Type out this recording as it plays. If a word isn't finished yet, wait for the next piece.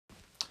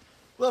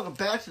Welcome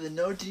back to the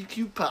No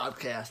DQ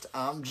podcast.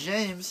 I'm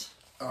James.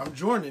 I'm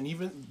Jordan.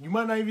 Even you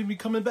might not even be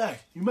coming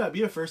back. You might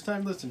be a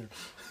first-time listener.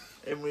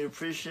 And we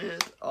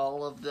appreciate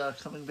all of the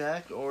coming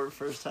back or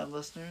first-time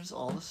listeners,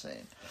 all the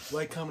same.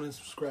 Like, comment, and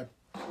subscribe.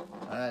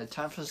 Alright,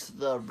 time for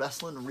the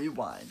Wrestling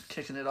Rewind.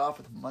 Kicking it off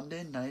with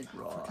Monday Night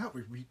Raw. I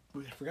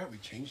forgot we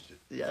changed it.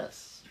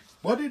 Yes.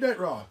 Monday Night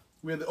Raw.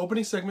 We had the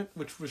opening segment,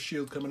 which was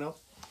Shield coming out.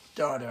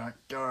 Darn.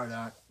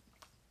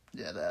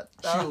 Yeah, that.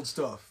 Shield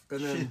stuff.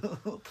 And then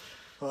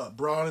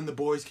Braun and the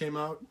boys came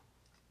out.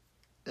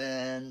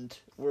 And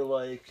we're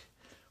like...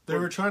 They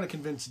were trying to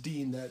convince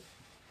Dean that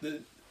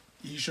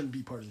he shouldn't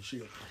be part of the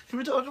Shield. Can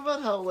we talk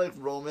about how, like,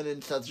 Roman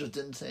and Seth just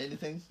didn't say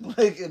anything?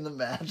 Like, in the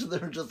match, they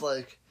were just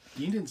like...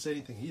 Dean didn't say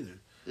anything either.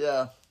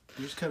 Yeah.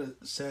 He just kind of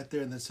sat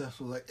there, and then Seth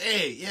was like,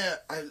 hey, yeah,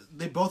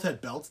 they both had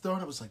belts, though,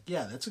 and I was like,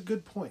 yeah, that's a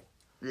good point.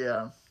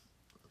 Yeah.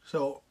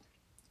 So,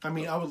 I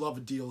mean, I would love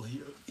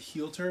a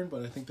heel turn,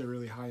 but I think they're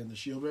really high in the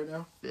Shield right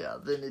now. Yeah,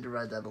 they need to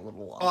ride that a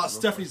little longer. Oh,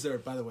 Stephanie's there,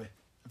 by the way.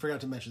 I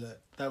forgot to mention that.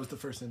 That was the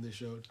first thing they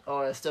showed.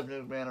 Oh, yeah,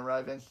 Stephanie McMahon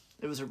arriving.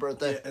 It was her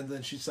birthday. Yeah, and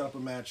then she set up a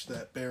match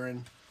that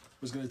Baron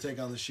was going to take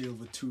on the Shield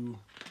with two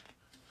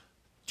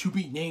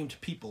to-be-named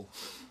people.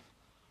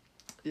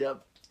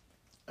 Yep.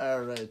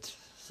 All right.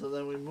 So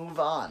then we move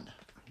on.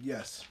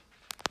 Yes.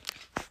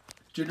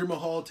 Jinder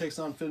Mahal takes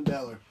on Finn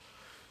Balor.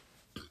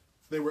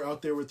 They were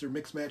out there with their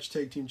mixed match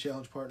tag team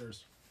challenge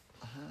partners.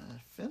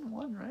 Finn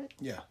won, right?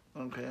 Yeah.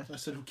 Okay. I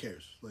said, who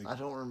cares? Like, I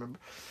don't remember.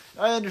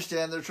 I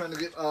understand they're trying to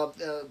get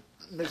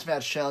mixed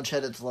match challenge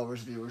had its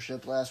lowest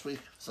viewership last week,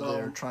 so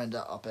they're trying to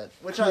up it.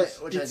 Which I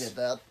get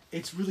that.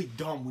 It's really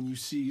dumb when you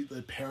see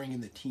the pairing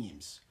in the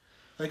teams.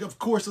 Like, of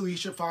course,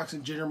 Alicia Fox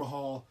and Jinder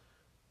Mahal,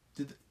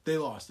 they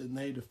lost, didn't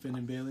they, to Finn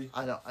and Bayley?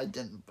 I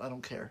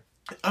don't care.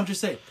 I'm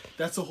just saying,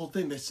 that's the whole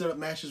thing. They set up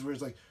matches where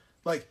it's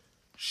like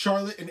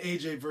Charlotte and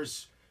AJ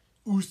versus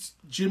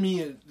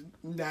Jimmy and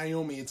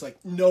Naomi. It's like,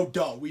 no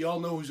duh. We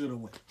all know who's going to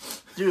win.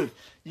 Dude,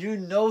 you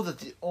know that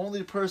the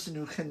only person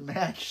who can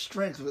match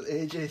strength with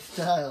AJ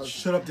Styles...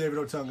 Shut up, David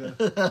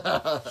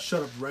Otunga.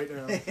 Shut up right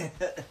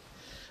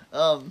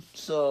now.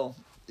 So,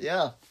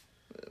 yeah.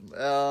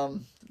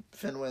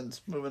 Finn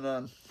wins. Moving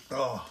on.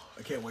 Oh,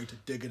 I can't wait to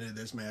dig into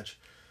this match.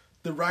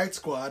 The Riot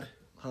Squad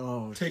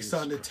takes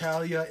on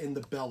Natalya and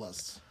the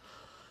Bellas.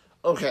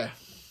 Okay.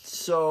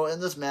 So, in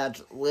this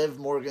match, Liv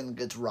Morgan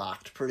gets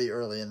rocked pretty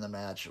early in the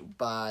match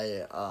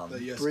by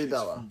Brie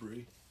Bella.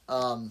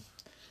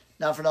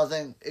 Not for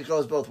nothing, it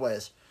goes both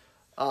ways.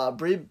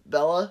 Brie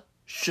Bella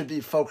should be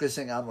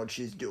focusing on what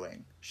she's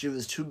doing. She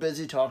was too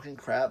busy talking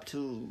crap to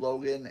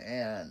Logan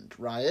and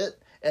Riot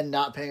and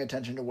not paying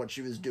attention to what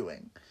she was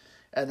doing.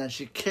 And then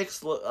she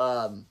kicks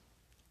Liv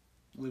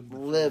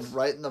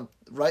right in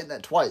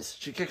that twice.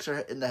 She kicks her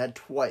in the head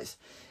twice.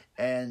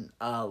 And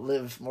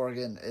Liv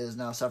Morgan is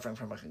now suffering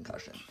from a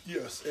concussion.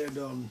 Yes,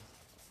 and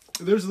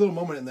there's a little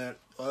moment in that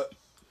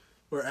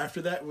where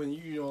after that, when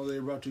they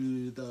were about to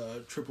do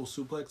the triple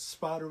suplex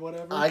spot or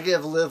whatever. I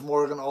give Liv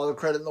Morgan all the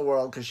credit in the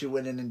world because she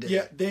went in and did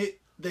it. Yeah,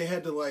 they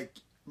had to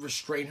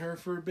restrain her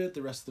for a bit,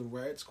 the rest of the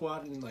Riot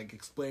Squad, and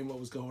explain what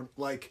was going.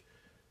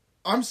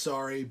 I'm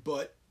sorry,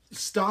 but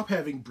stop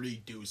having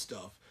Brie do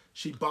stuff.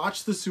 She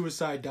botched the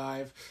suicide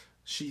dive.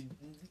 She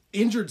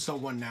injured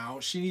someone now.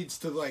 She needs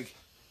to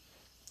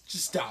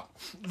just stop.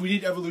 We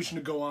need Evolution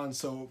to go on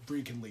so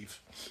Brie can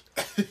leave.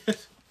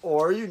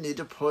 Or you need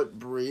to put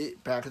Brie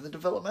back in the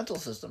developmental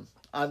system.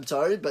 I'm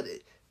sorry, but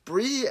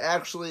Brie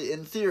actually,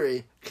 in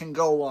theory, can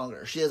go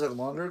longer. She has a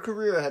longer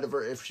career ahead of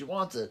her if she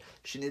wants it.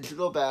 She needs to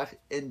go back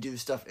and do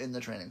stuff in the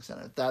training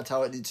center. That's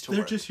how it needs to work.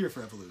 They're just here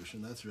for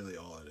Evolution. That's really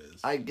all it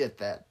is. I get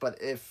that, but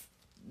if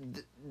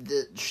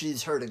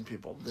she's hurting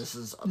people, this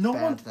is a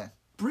bad thing.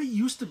 Brie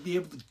used to be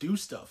able to do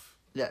stuff.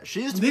 Yeah,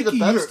 she used to be the better.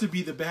 Nikki used to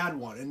be the bad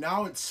one, and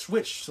now it's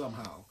switched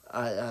somehow.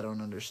 I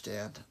don't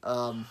understand.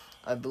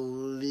 I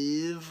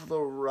believe the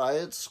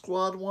Riot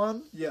Squad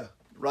won? Yeah.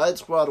 Riot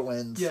Squad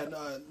wins. Yeah,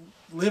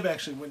 Liv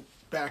actually went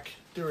back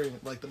during,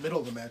 the middle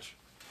of the match.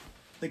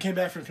 They came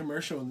back from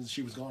commercial, and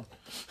she was gone.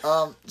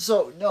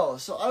 So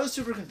I was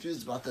super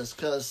confused about this,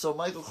 because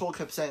Michael Cole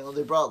kept saying,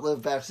 they brought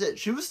Liv backstage.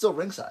 She was still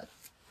ringside.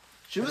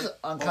 She was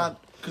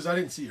because I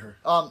didn't see her.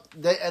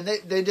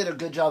 They did a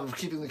good job of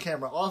keeping the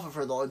camera off of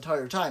her the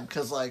entire time,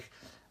 because,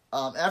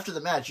 after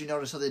the match, you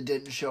notice how they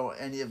didn't show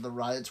any of the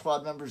Riot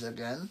Squad members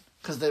again,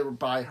 because they were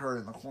by her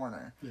in the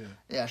corner. Yeah.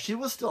 Yeah, she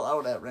was still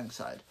out at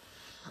ringside.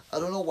 I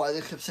don't know why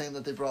they kept saying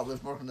that they brought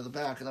Liv Morgan to the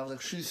back, and I was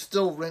like, she's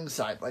still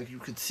ringside. You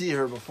could see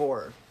her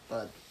before,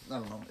 but I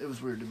don't know. It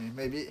was weird to me,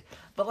 maybe.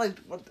 But,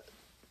 what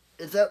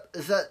is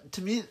that,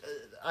 to me,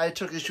 I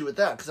took issue with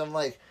that, because I'm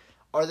like,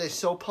 are they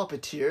so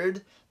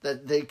puppeteered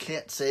that they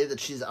can't say that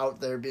she's out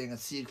there being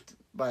seeked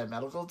by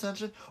medical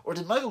attention? Or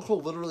did Michael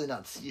Cole literally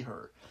not see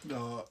her?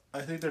 No,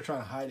 I think they're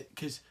trying to hide it,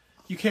 because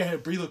you can't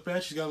have Brie look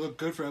bad. She's got to look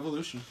good for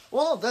Evolution.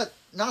 Well,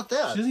 not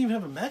that. She doesn't even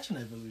have a match in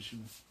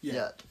Evolution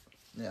yet.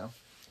 Yeah.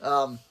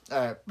 All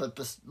right,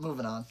 but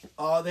moving on.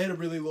 They had a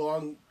really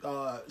long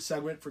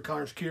segment for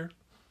Connor's Cure.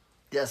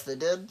 Yes, they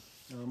did.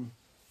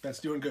 That's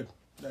doing good.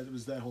 That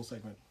was that whole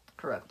segment.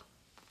 Correct.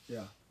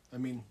 Yeah. I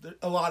mean,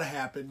 a lot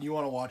happened. You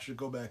want to watch it,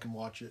 go back and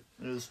watch it.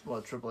 It was,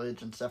 Triple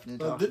H and Stephanie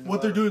talking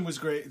what they're doing was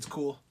great. It's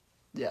cool.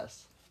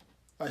 Yes.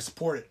 I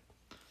support it.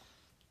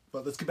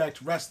 But let's get back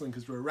to wrestling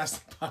because we're a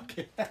wrestling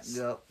podcast.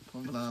 Yep.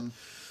 Moving on.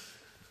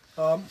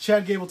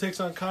 Chad Gable takes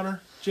on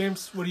Connor.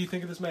 James, what do you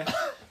think of this match?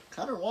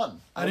 Connor won.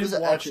 I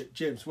didn't watch it.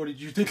 James, what did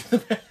you think of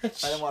the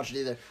match? I didn't watch it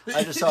either.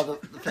 I just saw the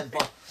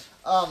pinfall.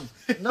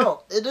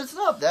 No, it's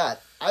not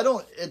that.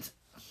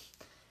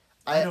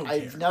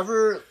 I've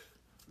never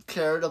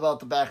cared about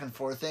the back and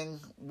forth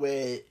thing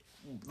where,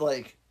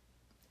 like,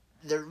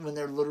 when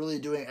they're literally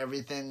doing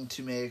everything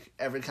to make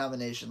every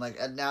combination. Like,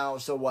 and now,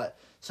 so what?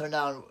 So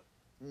now,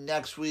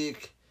 next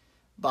week,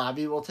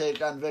 Bobby will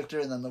take on Victor,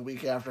 and then the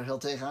week after, he'll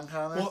take on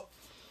Connor? Well,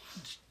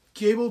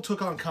 Gable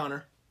took on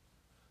Connor.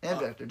 And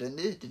Victor, didn't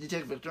he? Did he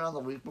take Victor on the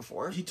week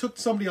before? He took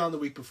somebody on the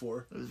week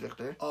before. It was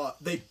Victor.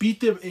 They beat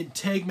them in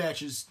tag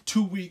matches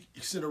 2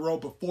 weeks in a row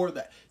before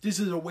that. This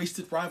is a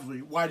wasted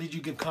rivalry. Why did you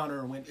give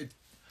Connor a win?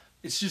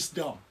 It's just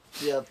dumb.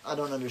 Yeah, I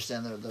don't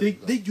understand that.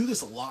 They do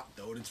this a lot,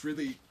 though, and it's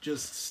really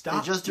just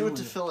stop. They just do it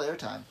to fill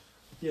airtime.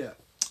 Yeah.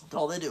 That's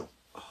all they do.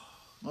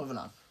 Moving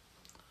on.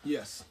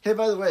 Yes. Hey,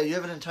 by the way, you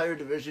have an entire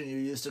division you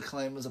used to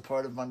claim was a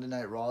part of Monday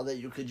Night Raw that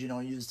you could,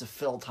 use to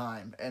fill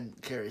time and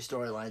carry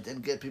storylines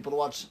and get people to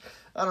watch,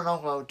 I don't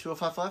know,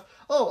 2055?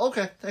 Oh,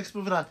 okay. Thanks.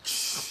 Moving on.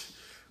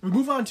 We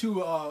move on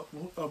to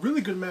a really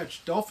good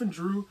match. Dolph and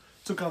Drew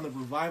took on the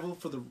Revival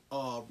for the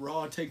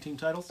Raw Tag Team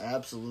titles.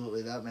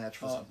 Absolutely. That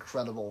match was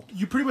incredible.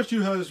 You pretty much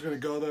knew how this was going to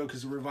go, though,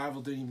 because the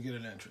Revival didn't even get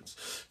an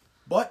entrance.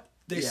 But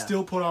they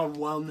still put on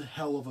one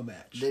hell of a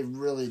match. They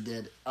really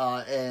did.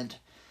 And...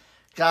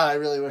 God, I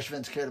really wish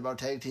Vince cared about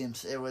tag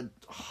teams. It would,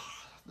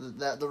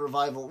 the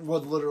Revival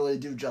would literally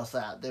do just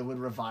that. They would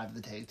revive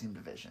the tag team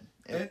division.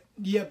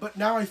 But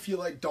now I feel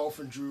like Dolph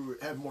and Drew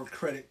have more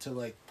credit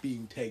to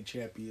being tag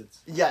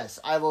champions. Yes,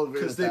 I will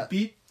agree with that. Because they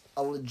beat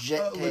a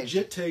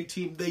legit tag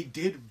team. They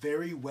did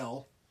very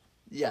well.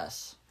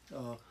 Yes.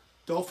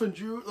 Dolph and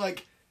Drew,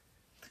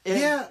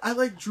 I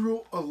like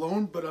Drew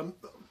alone, but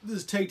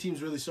this tag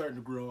team's really starting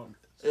to grow on me.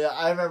 Yeah,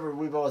 I remember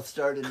we both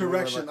started.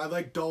 Correction, I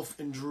like Dolph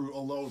and Drew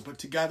alone, but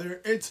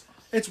together, it's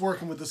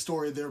working with the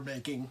story they're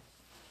making.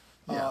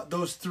 Yeah.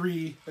 Those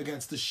three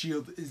against the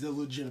Shield is a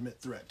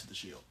legitimate threat to the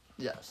Shield.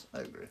 Yes,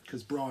 I agree.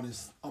 Because Braun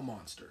is a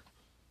monster.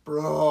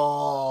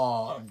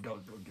 Braun.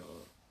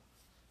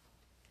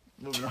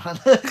 Moving on.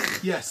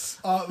 Yes.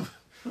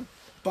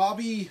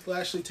 Bobby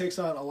Lashley takes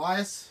on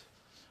Elias.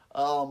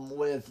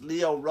 With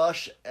Lio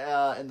Rush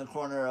in the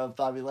corner of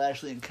Bobby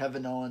Lashley and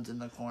Kevin Owens in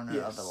the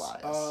corner of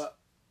Elias.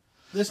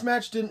 This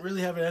match didn't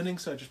really have an ending,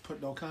 so I just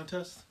put no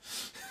contest.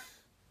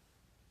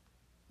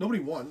 Nobody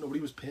won. Nobody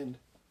was pinned.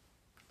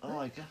 Oh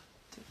my god.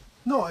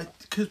 No,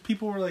 because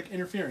people were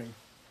interfering.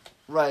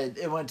 Right.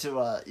 It went to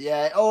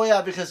Oh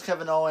yeah, because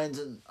Kevin Owens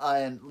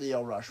and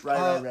Lio Rush.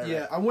 Right.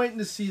 Yeah, I'm waiting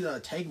to see the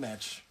tag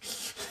match.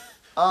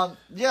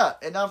 Yeah,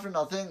 and not for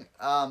nothing.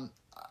 I'm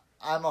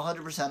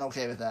 100%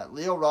 okay with that.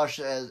 Lio Rush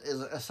is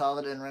a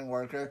solid in-ring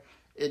worker.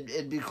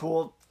 It'd be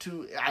cool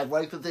to. I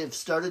like that they've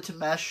started to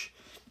mesh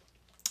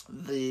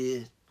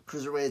the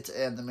cruiserweights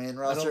and the main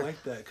roster. I don't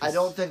like that. I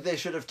don't think they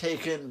should have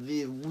taken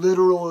the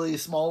literally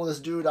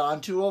smallest dude on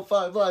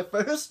 205 Live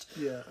first.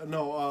 Yeah,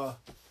 no,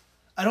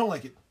 I don't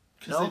like it.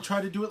 Because they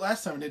tried to do it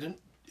last time and they didn't.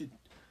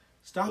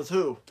 Stop. With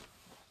who?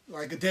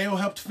 Hideo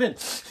helped Finn.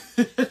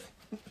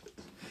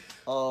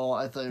 Oh,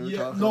 I thought you were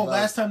talking about... No,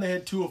 last time they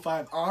had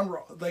 205 on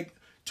Raw.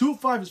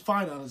 205 is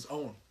fine on his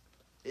own.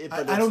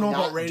 I don't know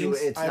about ratings.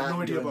 I have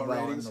no idea about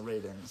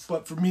ratings.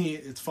 But for me,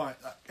 it's fine.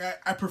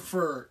 I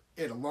prefer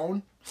it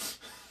alone.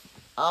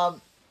 I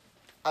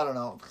don't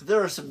know.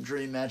 There are some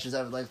dream matches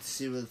I would like to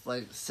see with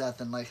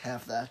Seth and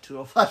half that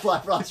 205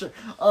 Live roster.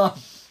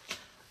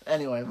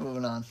 Anyway,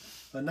 moving on.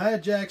 Nia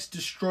Jax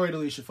destroyed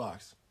Alicia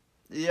Fox.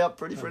 Yep,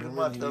 pretty freaking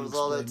much. That was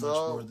all that's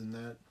all. More than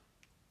that.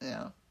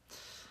 Yeah.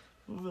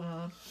 Moving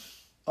on.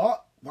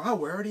 Oh wow,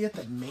 we're already at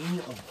the main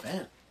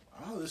event.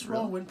 Wow, this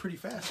Raw went pretty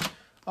fast.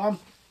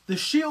 The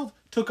Shield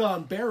took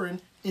on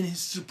Baron in his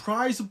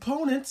surprise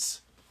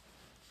opponents.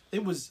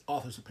 It was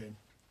Authors of Pain.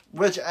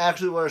 Which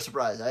actually were a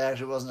surprise. I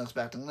actually wasn't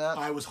expecting that.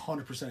 I was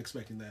 100%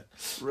 expecting that.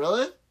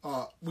 Really?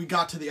 We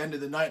got to the end of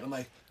the night and I'm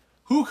like,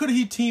 who could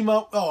he team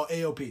up? Oh,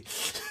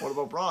 AOP. What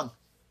about Braun?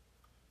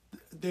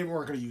 They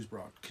weren't going to use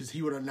Braun because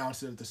he would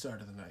announce it at the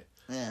start of the night.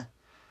 Yeah.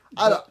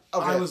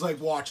 I was like,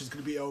 watch, it's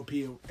going to be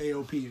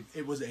AOP.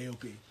 It was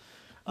AOP.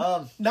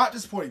 Not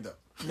disappointing, though.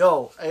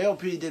 No,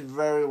 AOP did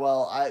very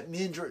well.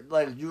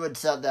 You had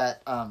said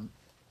that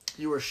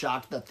you were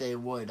shocked that they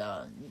would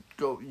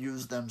go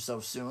use them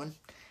so soon.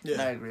 Yeah,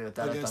 and I agree with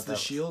that. Against the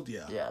Shield,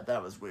 yeah. Yeah,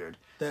 that was weird.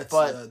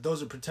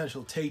 Those are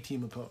potential tag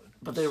team opponents.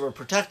 But they were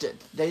protected.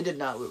 They did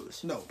not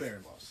lose. No,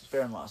 Baron lost.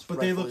 Baron lost.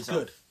 But they looked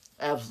good.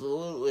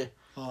 Absolutely.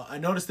 I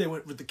noticed they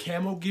went with the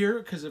camo gear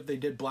because if they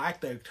did black,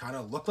 they kind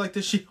of looked like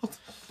the Shield.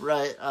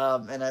 Right,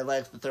 and I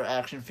liked that their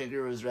action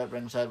figure was right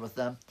ringside with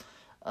them.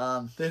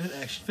 They had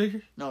an action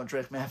figure? No,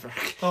 Drake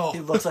Maverick. Oh. He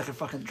looks like a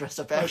fucking dressed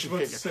up action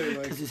figure.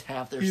 Because he's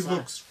half their size. He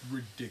looks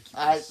ridiculous.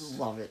 I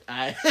love it.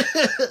 I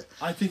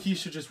think he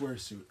should just wear a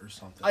suit or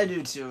something. I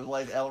do too,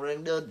 like El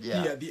Ring did.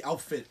 Yeah. Yeah, the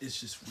outfit is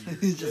just weird.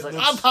 He's just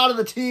I'm part of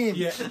the team.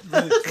 Yeah, it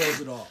really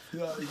throws it off.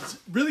 He's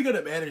really good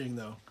at managing,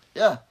 though.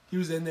 Yeah. He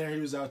was in there.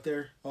 He was out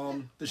there.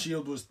 The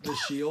Shield was the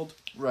Shield.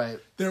 Right.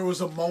 There was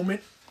a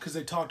moment, because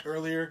they talked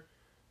earlier,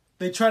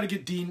 they tried to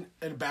get Dean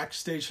in a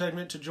backstage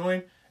segment to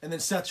join, and then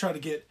Seth tried to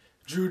get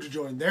Drew to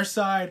join their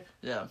side.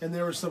 Yeah. And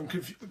there was some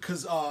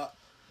because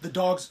the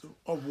dogs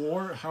of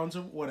war, hounds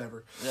of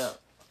whatever. Yeah.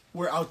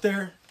 Were out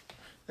there,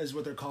 is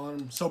what they're calling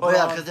them. So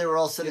Braun, because they were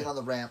all sitting on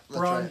the ramp.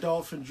 Braun, right.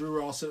 Dolph, and Drew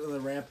were all sitting on the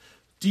ramp.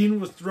 Dean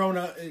was thrown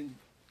out, and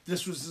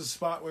this was the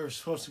spot where it was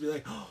supposed to be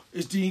like, oh,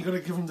 is Dean going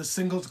to give him the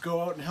single to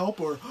go out and help?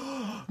 Or,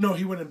 oh, no,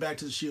 he went in back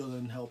to the Shield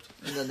and helped.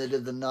 And then they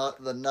did the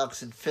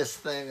Nux and Fist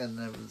thing, and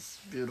it was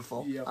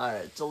beautiful. Yep. All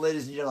right, so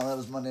ladies and gentlemen, that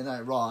was Monday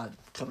Night Raw.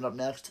 Coming up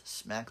next,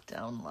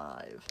 SmackDown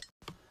Live.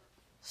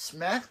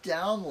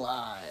 SmackDown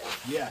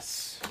Live.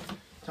 Yes.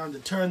 Time to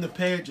turn the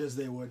page, as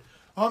they would.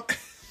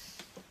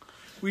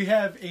 We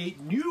have a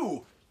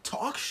new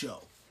talk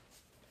show.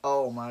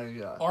 Oh, my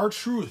God.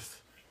 R-Truth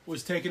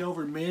was taking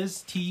over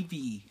Miz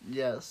TV.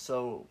 Yeah,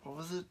 so what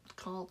was it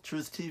called?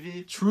 Truth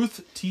TV?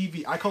 Truth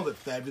TV. I called it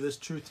Fabulous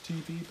Truth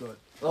TV, but...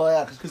 Oh,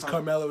 yeah. Because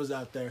Carmella was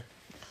out there.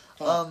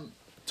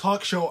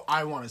 Talk show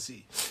I want to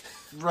see.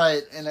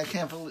 Right, and I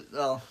can't believe...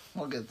 Oh,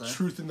 we'll get there.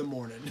 Truth in the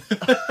morning.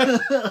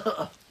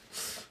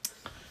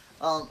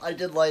 I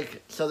did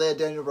like... So they had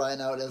Daniel Bryan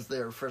out as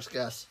their first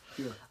guest.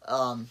 Yeah.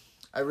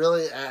 I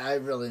really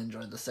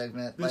enjoyed the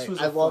segment. This like,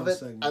 was I love it.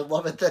 segment. I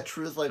love it that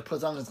Truth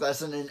puts on his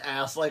glasses and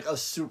asks like a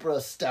super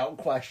stout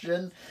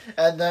question,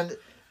 and then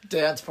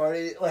dance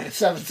party, like a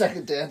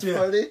 7-second dance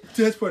party.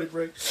 Dance party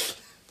break.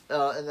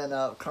 And then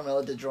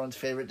Carmella did Jordan's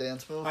favorite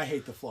dance move. I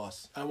hate the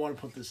floss. I want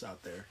to put this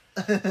out there.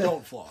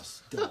 Don't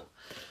floss.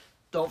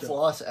 Don't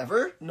floss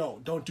ever? No,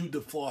 don't do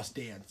the floss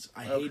dance.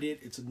 I hate it.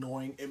 It's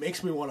annoying. It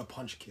makes me want to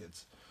punch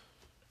kids.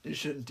 You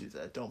shouldn't do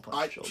that. Don't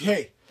punch children.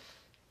 Hey.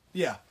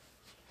 Yeah.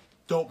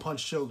 Don't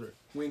punch children.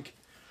 Wink.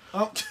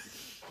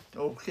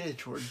 Okay,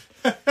 Jordan.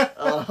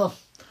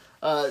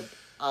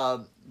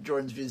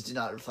 Jordan's views do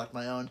not reflect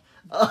my own.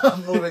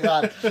 Moving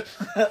on.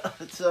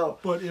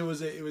 But it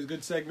was a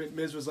good segment.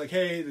 Miz was like,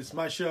 "Hey, this is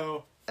my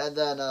show." And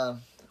then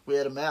we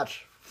had a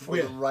match for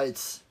the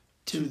rights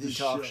to the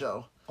talk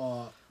show.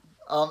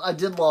 I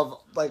did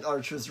love like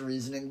R-Truth's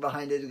reasoning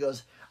behind it. He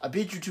goes, "I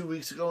beat you 2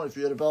 weeks ago, and if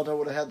you had a belt, I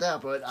would have had that,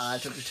 but I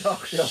took the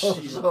talk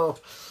show."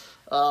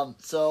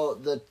 So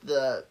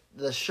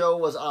the show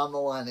was on the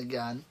line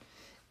again,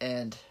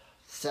 and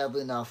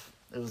sadly enough,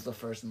 it was the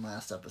first and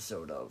last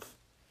episode of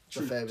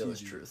The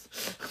Fabulous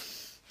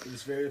Truth. It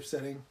was very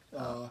upsetting.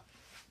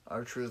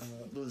 R-Truth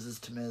loses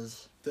to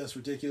Miz. That's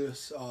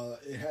ridiculous.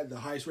 It had the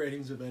highest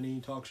ratings of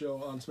any talk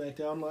show on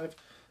SmackDown Live.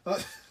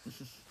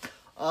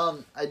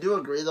 I do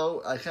agree,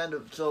 though. A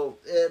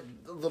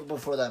little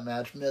before that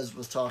match, Miz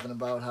was talking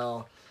about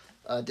how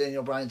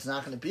Daniel Bryan's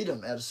not going to beat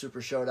him at a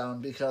Super Showdown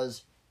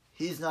because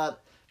he's not...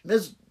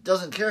 Miz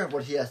doesn't care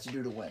what he has to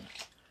do to win.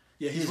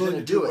 Yeah, he's willing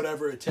to do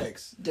whatever it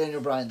takes.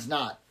 Daniel Bryan's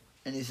not.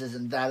 And he says,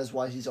 and that is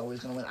why he's always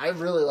going to win. I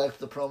really liked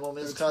the promo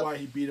Miz cut. That's why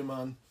he beat him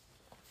on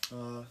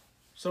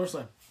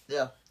SummerSlam.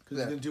 Yeah. Because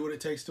he's going to do what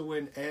it takes to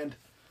win. And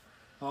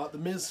the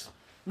Miz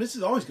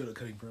is always good at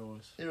cutting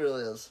promos. He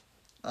really is.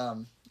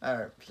 All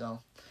right, so...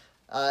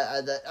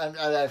 I'm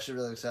actually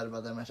really excited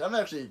about that match. I'm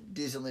actually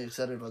decently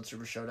excited about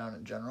Super Showdown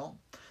in general.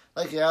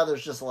 Like, yeah,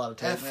 there's just a lot of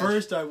tag matches. At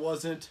first, I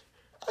wasn't.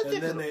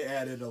 And then they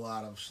added a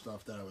lot of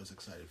stuff that I was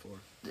excited for.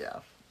 Yeah.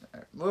 All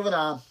right, moving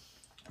on.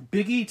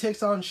 Big E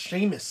takes on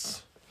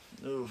Sheamus.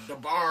 Oof. The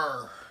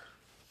bar.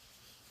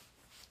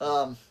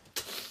 You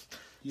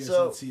guys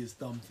didn't see his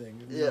thumb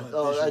thing. Yeah.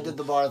 I did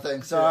the bar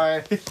thing.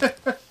 Sorry.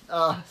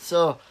 Yeah.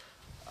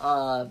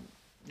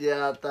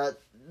 That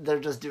they're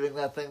just doing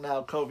that thing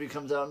now. Kobe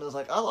comes out and is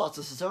like, "I lost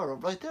to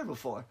Cesaro right there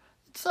before.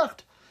 It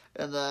sucked."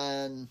 And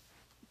then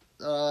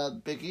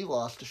Big E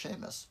lost to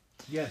Sheamus.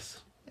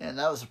 Yes. And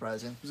that was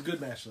surprising. It was a good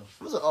match, though.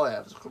 It was a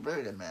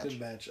very good match. Good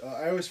match.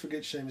 I always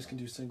forget Sheamus can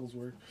do singles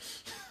work.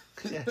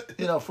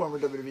 Yeah. Former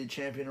WWE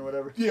champion or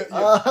whatever. Yeah.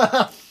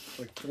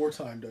 Like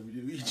 4-time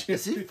WWE champion.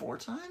 Is he 4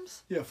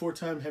 times? Yeah,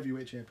 4-time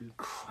heavyweight champion.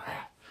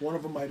 Crap. One or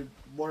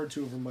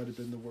two of them might have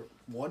been the world.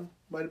 One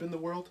might have been the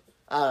world.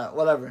 I don't know.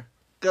 Whatever.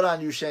 Good on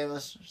you,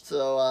 Sheamus.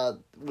 So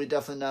we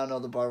definitely now know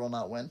the bar will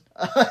not win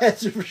at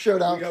Super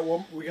Showdown.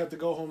 We got the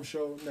go home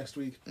show next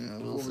week.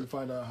 We'll we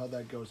find out how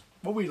that goes.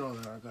 But we know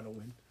they're not gonna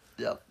win.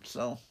 Yep.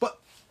 So. But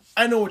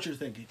I know what you're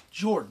thinking,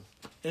 Jordan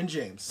and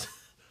James.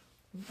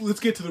 Let's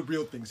get to the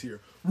real things here.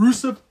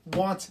 Rusev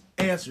wants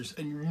answers,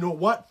 and you know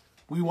what?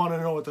 We want to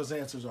know what those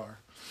answers are.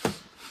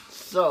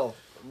 So,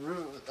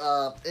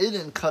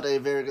 Aiden cut a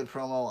very good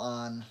promo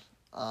on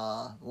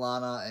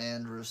Lana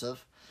and Rusev.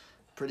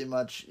 Pretty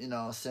much,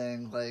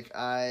 saying, like,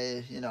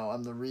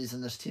 I'm the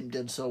reason this team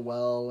did so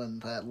well,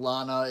 and that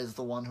Lana is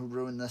the one who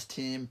ruined this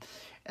team.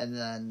 And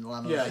then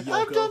Lana was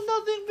like, I've done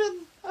nothing,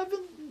 I've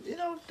been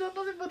done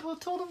nothing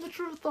but told him the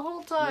truth the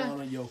whole time.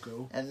 Lana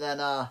Yoko. And then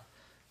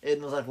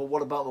Aiden was like, well,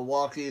 what about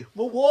Milwaukee?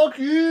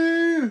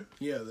 Milwaukee!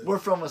 Yeah. We're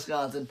from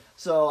Wisconsin.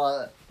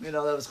 So, that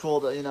was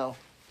cool to,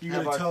 You're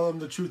going to tell him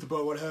the truth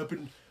about what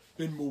happened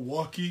in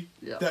Milwaukee?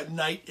 Yeah. That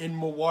night in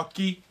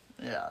Milwaukee?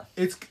 Yeah.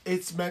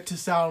 It's meant to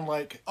sound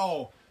like,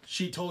 oh,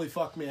 she totally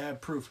fucked me. I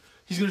have proof.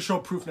 He's going to show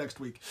proof next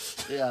week.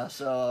 Yeah,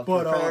 so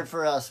prepared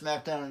for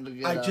SmackDown to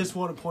get I just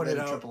want to point it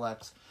out. Triple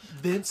X.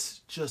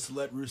 Vince, just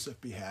let Rusev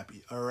be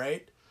happy, all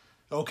right?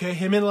 Okay,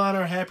 him and Lana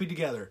are happy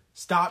together.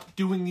 Stop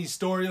doing these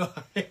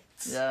storylines.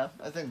 Yeah,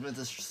 I think Vince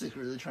is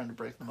secretly trying to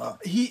break them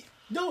up. He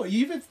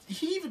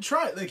even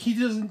tried. Like, he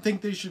doesn't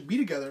think they should be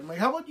together. I'm like,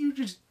 how about you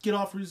just get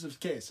off Rusev's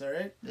case, all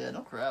right? Yeah,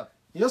 no crap.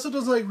 He also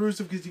doesn't like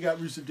Rusev because he got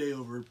Rusev Day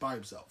over by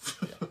himself.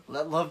 Yeah.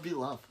 Let love be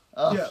love.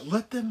 Yeah,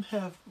 let them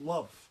have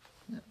love.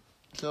 Yeah.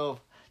 So,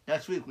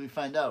 next week we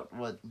find out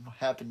what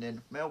happened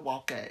in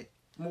Milwaukee.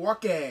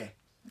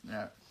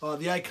 Yeah.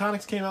 The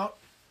Iconics came out.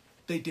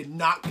 They did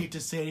not get to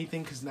say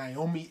anything because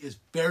Naomi is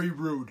very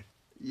rude.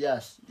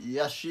 Yes,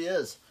 she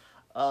is.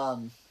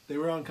 They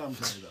were on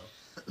commentary,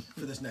 though,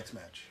 for this next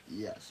match.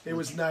 Yes. It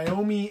was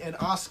Naomi and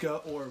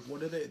Asuka, or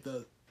what are they?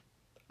 The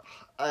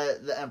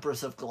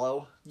Empress of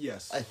Glow.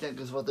 Yes. I think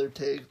is what their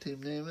tag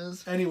team name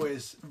is.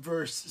 Anyways,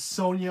 versus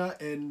Sonya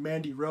and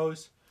Mandy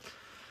Rose.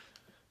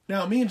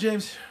 Now, me and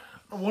James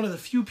are one of the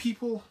few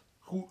people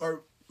who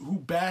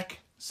back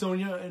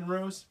Sonya and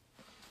Rose.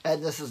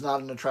 And this is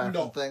not an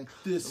attraction thing.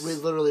 We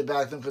literally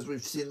back them because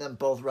we've seen them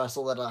both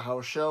wrestle at a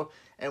house show,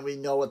 and we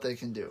know what they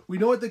can do. We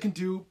know what they can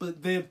do,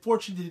 but they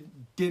unfortunately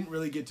didn't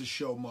really get to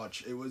show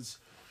much.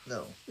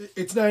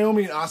 It's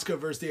Naomi and Asuka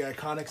versus the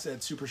Iconics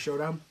at Super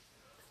Showdown,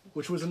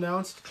 which was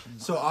announced.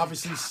 So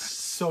obviously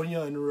Sonya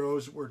and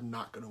Rose were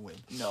not going to win.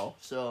 No,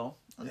 so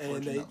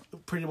unfortunately. And they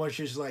pretty much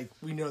just like,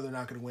 we know they're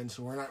not going to win,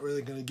 so we're not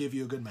really going to give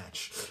you a good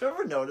match. Have you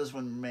ever noticed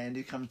when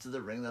Mandy comes to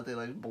the ring that they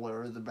like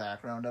blur the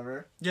background of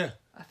her? Yeah.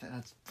 I think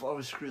that's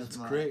always screws That's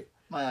great.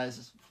 My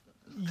eyes.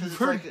 You've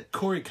heard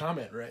Corey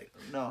comment, right?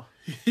 No.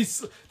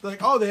 He's like,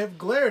 oh, they have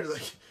glare.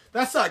 Like,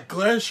 that's not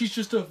glare. She's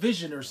just a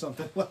vision or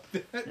something like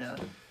that. Yeah.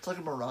 It's like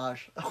a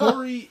mirage.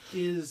 Corey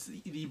is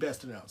the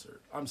best announcer.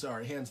 I'm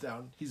sorry. Hands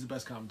down. He's the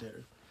best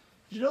commentator.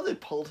 Did you know they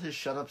pulled his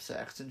Shut Up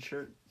Saxton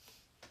shirt?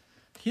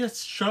 He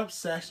has Shut Up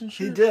Saxton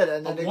shirt? He did,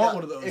 and then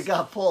one of those. It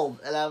got pulled,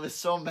 and I was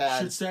so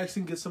mad. Should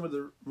Saxton get some of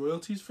the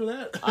royalties for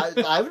that?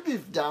 I would be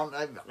down.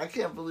 I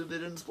can't believe they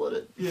didn't split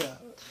it. Yeah.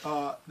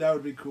 That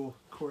would be cool.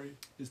 Corey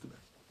is the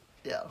best.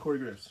 Yeah. Corey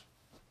Graves.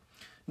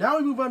 Now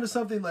we move on to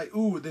something like,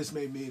 ooh, this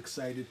made me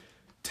excited.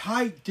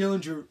 Ty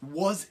Dillinger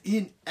was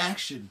in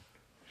action.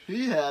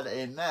 He had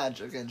a match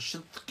against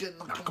Shinsuke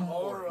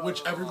Nakamura.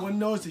 Which everyone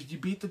knows, if you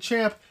beat the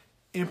champ,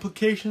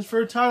 implications for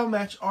a title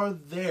match are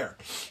there.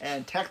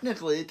 And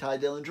technically, Ty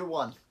Dillinger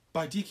won.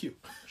 By DQ.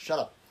 Shut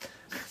up.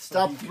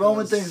 Stop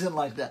throwing things in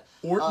like that.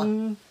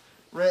 Orton.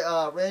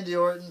 Randy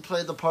Orton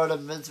played the part of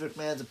Vince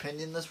McMahon's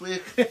opinion this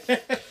week.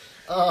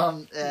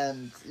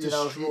 And, he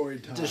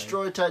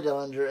destroyed Ty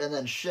Dillinger. And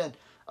then Shin.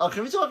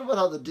 Can we talk about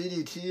how the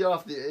DDT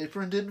off the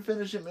apron didn't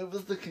finish him? It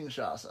was the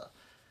Kinshasa.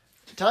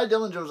 Ty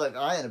Dillinger was like,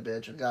 I ain't a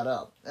bitch, and got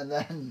up. And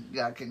then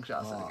got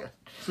Kinshasa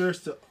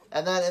again.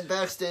 And then in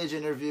backstage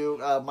interview,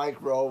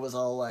 Mike Rowe was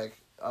all like,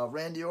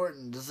 Randy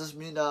Orton, does this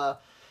mean Ty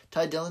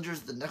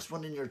Dillinger's the next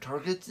one in your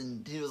targets?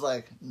 And he was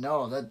like,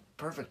 no, that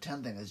Perfect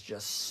 10 thing is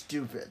just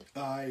stupid.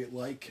 I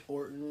like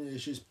Orton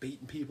is just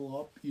baiting people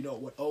up. You know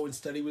what Owen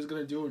said he was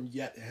going to do, and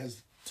yet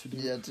has to do.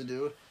 Yeah, to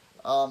do.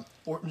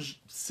 Orton's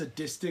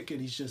sadistic,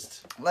 and he's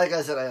just... Like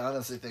I said, I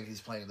honestly think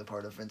he's playing the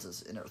part of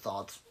Vince's inner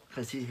thoughts.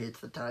 Because he hates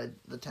the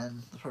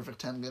Perfect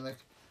 10 gimmick.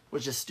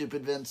 Which is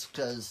stupid, Vince,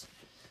 because...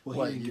 you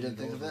didn't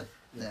think of it?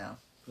 Yeah.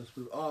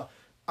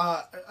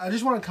 I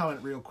just want to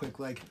comment real quick.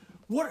 Like,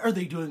 what are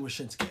they doing with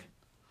Shinsuke?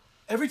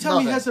 Every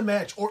time he has a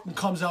match, Orton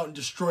comes out and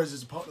destroys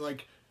his opponent.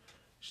 Like,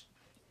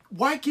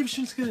 why give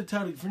Shinsuke the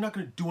title if you're not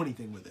going to do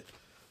anything with it?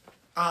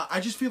 I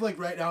just feel like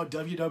right now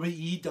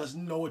WWE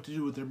doesn't know what to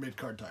do with their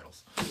mid-card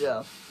titles.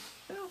 Yeah,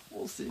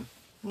 we'll see.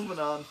 Moving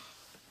on.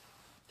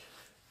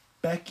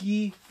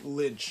 Becky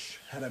Lynch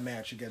had a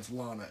match against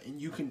Lana, and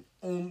you can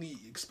only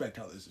expect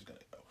how this is going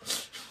to go.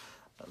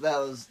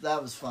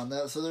 That was fun.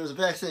 So there was a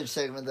backstage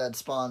segment that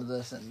spawned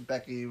this, and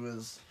Becky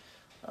was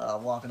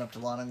walking up to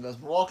Lana and goes,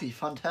 Milwaukee,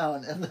 fun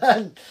town. And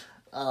then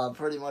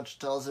pretty much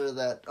tells her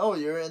that, oh,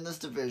 you're in this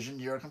division,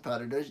 you're a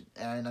competitor,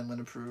 and I'm going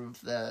to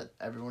prove that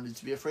everyone needs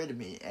to be afraid of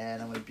me,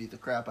 and I'm going to beat the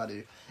crap out of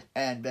you.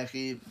 And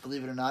Becky,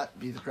 believe it or not,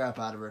 beat the crap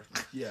out of her.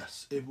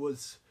 Yes, it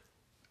was...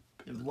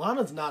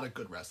 Lana's not a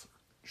good wrestler.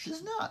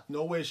 She's not.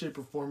 No way, shape,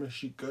 or form is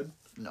she good.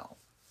 No.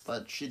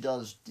 But she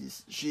does...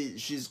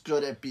 She's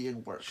good at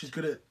being worked. She's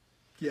good at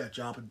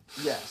jobbing.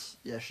 Yes.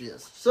 Yes, she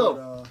is. So...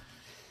 But,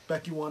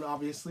 Becky won,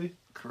 obviously.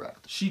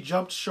 Correct. She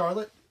jumped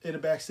Charlotte in a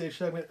backstage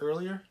segment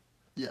earlier.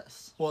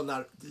 Yes. Well,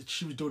 not...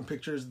 She was doing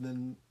pictures, and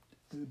then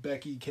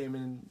Becky came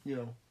in,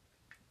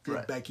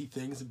 did Becky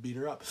things and beat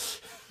her up.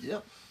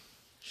 Yep.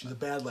 She's a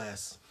bad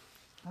lass.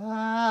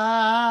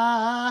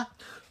 Final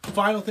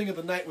thing of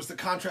the night was the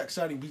contract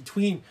signing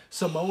between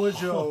Samoa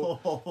Joe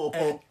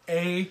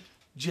and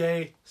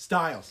AJ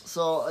Styles.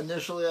 So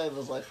initially I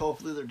was like,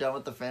 hopefully they're done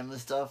with the family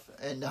stuff,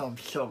 and now I'm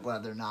so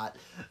glad they're not.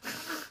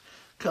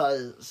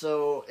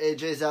 So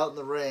AJ's out in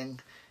the ring,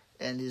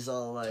 and he's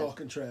all like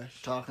talking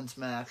trash, talking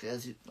smack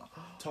as he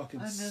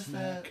talking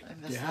smack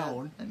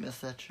down. I miss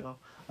that show.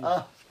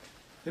 Yeah.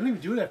 They don't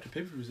even do it after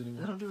pay-per-views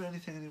anymore. They don't do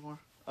anything anymore.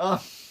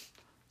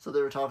 So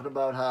they were talking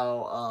about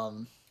how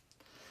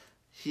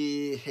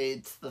he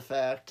hates the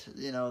fact,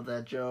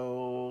 that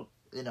Joe,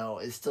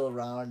 is still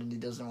around and he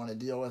doesn't want to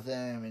deal with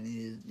him, and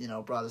he,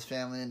 brought his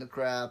family into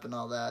crap and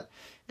all that.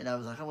 And I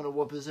was like, I'm going to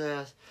whoop his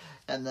ass.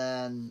 And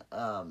then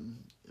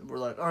we're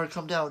like, all right,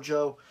 come down,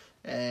 Joe.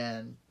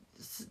 And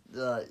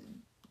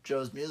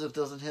Joe's music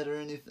doesn't hit or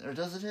anything. Or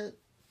does it hit?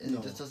 And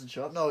He just doesn't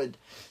show up? No, he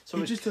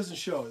just doesn't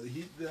show.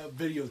 The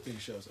video thing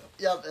shows up.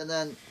 Yep, and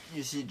then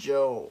you see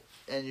Joe,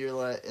 and you're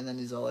like, and then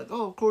he's all like,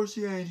 oh, of course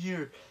he ain't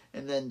here.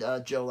 And then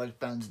Joe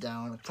bends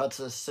down, cuts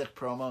a sick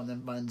promo, and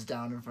then bends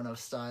down in front of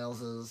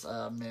Styles'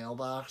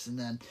 mailbox, and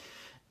then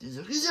he's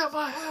like, he's at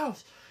my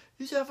house!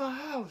 He's at my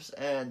house!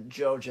 And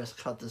Joe just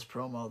cut this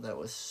promo that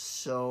was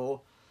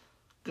so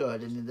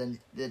good, and then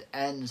it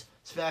ends.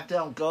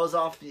 SmackDown goes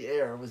off the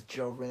air with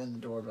Joe ringing the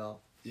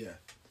doorbell. Yeah.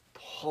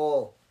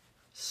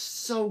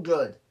 So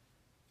good.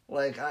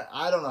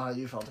 I don't know how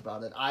you felt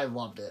about it. I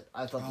loved it.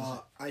 I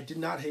thought I did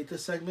not hate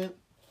this segment.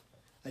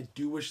 I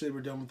do wish they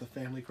were done with the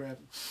family crap.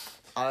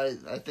 I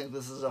think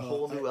this is a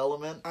whole new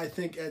element. I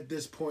think at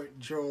this point,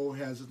 Joe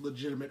has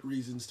legitimate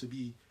reasons to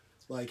be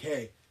like,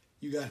 hey,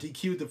 you got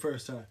DQ'd the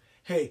first time.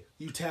 Hey,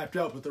 you tapped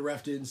out, but the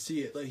ref didn't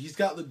see it. He's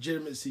got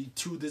legitimacy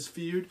to this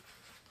feud.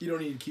 You don't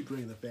need to keep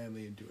bringing the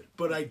family into it.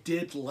 But I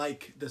did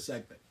like the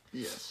segment.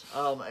 Yes.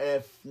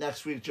 If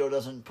next week Joe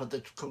doesn't put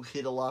the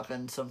Coquita lock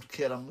on some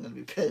kid, I'm going to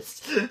be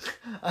pissed.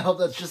 I hope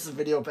that's just a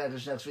video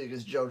package next week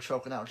is Joe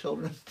choking out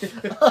children.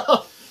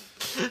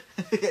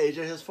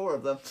 AJ has 4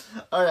 of them.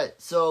 Alright,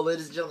 so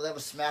ladies and gentlemen, that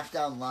was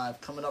SmackDown Live.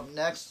 Coming up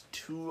next,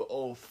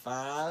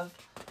 205.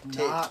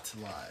 Not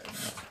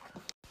live.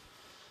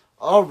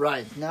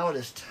 Alright, now it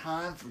is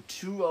time for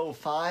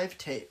 205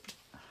 taped.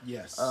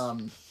 Yes.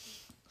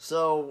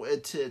 So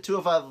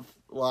 205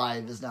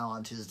 Live is now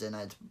on Tuesday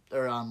nights,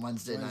 or on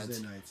Wednesday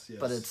nights. Yes.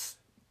 But it's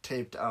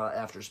taped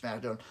after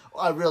SmackDown.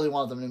 I really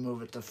want them to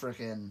move it to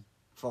frickin'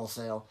 Full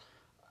Sail.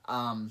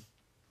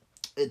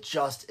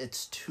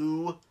 It's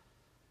too...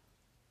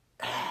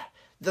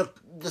 The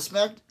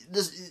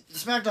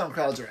SmackDown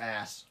crowds are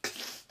ass.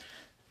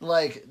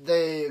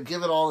 They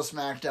give it all to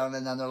SmackDown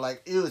and then they're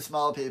like, ew,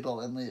 small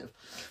people, and leave.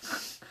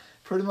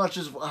 Pretty much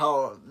is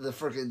how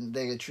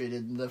they get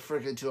treated. The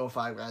frickin'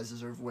 205 guys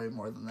deserve way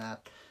more than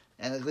that.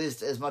 And at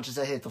least, as much as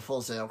I hate the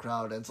Full Sail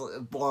crowd, as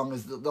long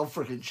as they'll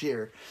frickin'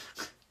 cheer.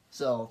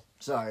 So,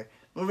 sorry.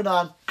 Moving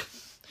on.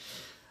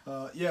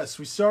 Yes,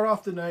 we start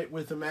off the night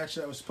with a match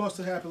that was supposed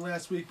to happen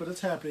last week, but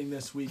it's happening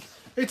this week.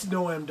 It's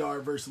Noam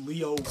Dar versus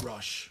Lio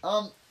Rush.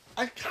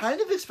 I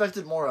kind of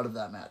expected more out of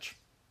that match.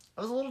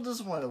 I was a little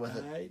disappointed with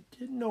it. I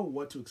didn't know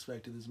what to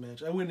expect in this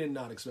match. I went in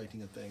not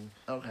expecting a thing.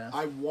 Okay.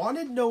 I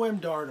wanted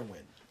Noam Dar to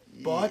win,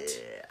 but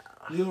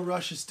Lio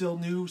Rush is still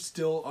new,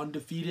 still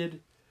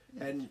undefeated,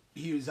 and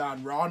he was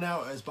on Raw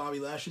now as Bobby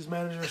Lashley's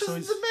manager. So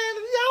he's the man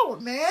of the hour,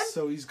 man.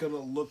 So he's gonna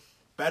look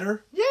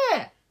better.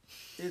 Yeah.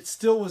 It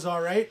still was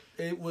all right.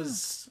 It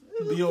was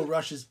Lio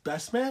Rush's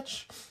best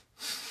match.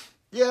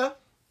 Yeah.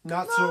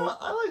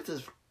 I like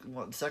this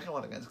second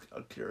one against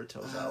Akira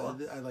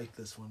Tozawa. I like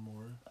this one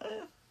more.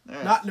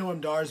 Right. Not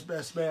Noam Dar's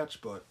best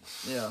match, but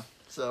yeah.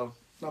 So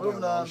not by a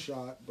long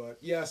shot. But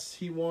yes,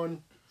 he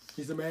won.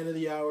 He's the man of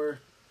the hour.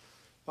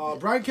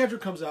 Brian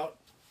Kendrick comes out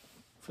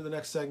for the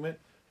next segment.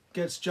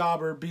 Gets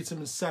Jobber, beats him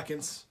in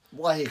seconds.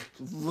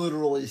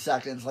 Literally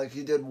seconds.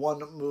 He did one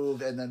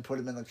move and then put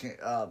him in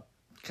the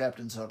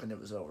Captain's Hook and it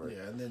was over.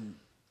 Yeah, and then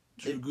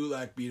Drew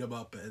Gulak beat him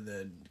up, and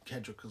then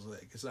Kendrick was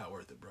like, "It's not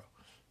worth it, bro."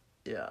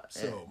 Yeah.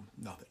 So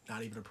nothing,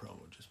 not even a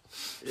promo, just.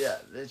 Yeah,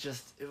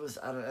 it was.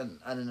 I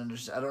didn't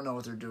understand. I don't know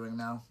what they're doing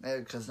now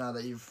because now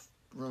that you've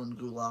ruined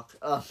Gulak.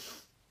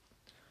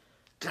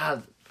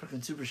 God,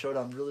 fucking Super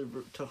Showdown really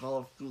took all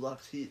of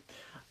Gulak's heat.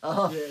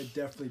 Yeah, it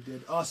definitely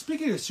did.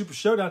 Speaking of Super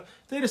Showdown,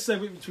 they had a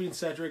segment between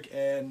Cedric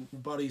and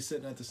Buddy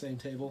sitting at the same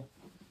table.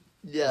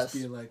 Yes.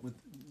 Just being with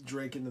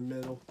Drake in the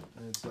middle,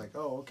 and it's like,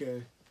 oh,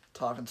 okay.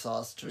 Talking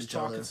sauce to each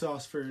other. Talking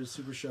sauce for his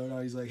Super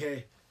Showdown. He's like,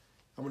 hey,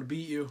 I'm gonna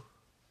beat you,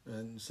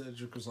 and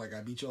Cedric was like,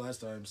 I beat you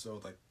last time,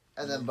 so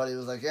And then Buddy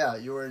was like, yeah,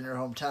 you were in your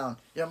hometown.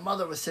 Your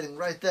mother was sitting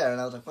right there, and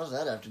I was like, what does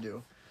that have to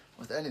do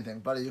with anything,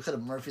 Buddy? You could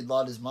have Murphy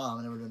lawed his mom,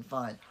 and it would have been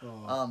fine.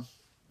 Oh.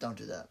 Don't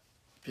do that.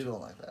 People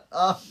don't like that.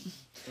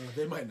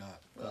 They might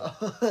not.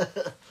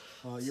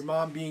 Your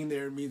mom being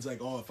there means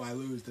if I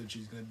lose, then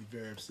she's going to be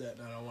very upset,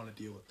 and I don't want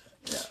to deal with that.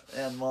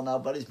 Yeah, and now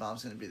Buddy's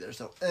mom's going to be there,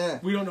 so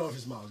we don't know if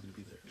his mom's going to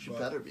be there. She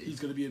better be. He's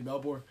going to be in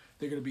Melbourne.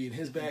 They're going to be in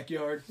his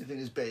backyard. You think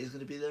his bae's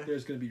going to be there?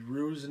 There's going to be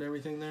ruse and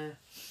everything there.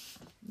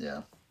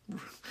 Yeah.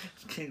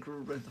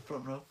 Kangaroo right in the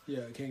front row.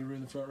 Yeah, kangaroo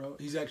in the front row.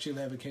 He's actually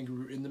going to have a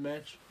kangaroo in the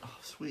match. Oh,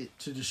 sweet.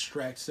 To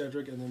distract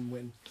Cedric and then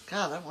win.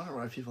 God, I wonder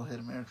why people hate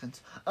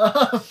Americans.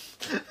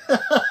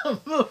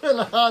 Moving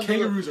on.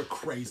 Kangaroos are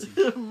crazy.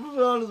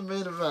 Moving on to the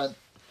main event.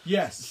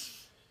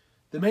 Yes.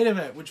 The main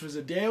event, which was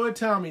Hideo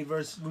Itami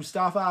versus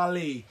Mustafa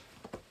Ali.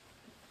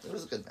 It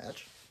was a good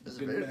match. It was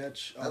a good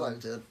match. I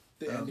liked it.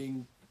 The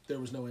ending, there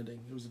was no ending.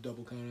 It was a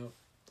double count out.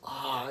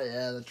 Oh,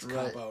 yeah, that's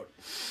right. Cop out.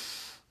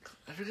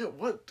 I forget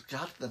what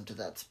got them to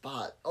that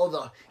spot.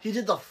 Oh, he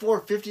did the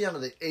 450 under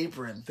the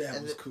apron.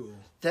 That was cool.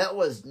 That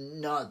was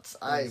nuts.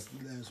 That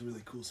was a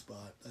really cool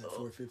spot. That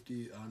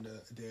 450 on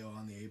Hideo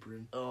on the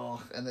apron.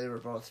 Oh, and they were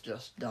both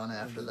just done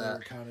after that. They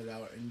were counted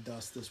out, and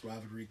thus this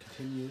rivalry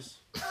continues.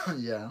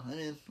 Yeah, I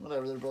mean,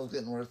 whatever. They're both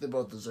getting work. They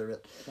both deserve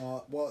it.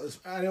 Well,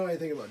 I know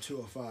anything about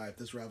 205.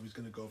 This rivalry's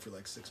going to go for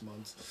like 6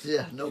 months.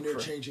 Yeah, no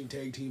interchanging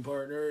tag team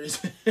partners.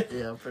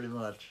 Yeah, pretty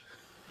much.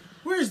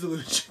 Where's the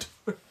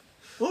luchador?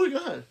 Oh, my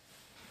God.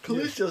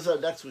 Kalisto's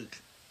out next week.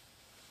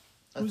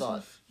 I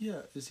thought.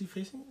 Is he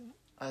facing?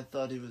 I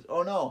thought he was.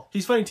 Oh, no.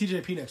 He's fighting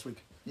TJP next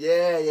week.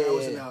 Yeah. That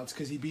was announced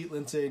because he beat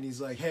Lindsay and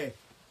he's like, hey,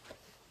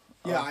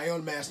 I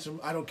unmasked him.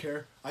 I don't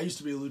care. I used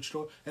to be a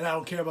luchador and I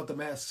don't care about the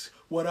masks.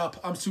 What up?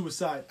 I'm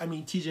Suicide. I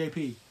mean,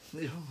 TJP.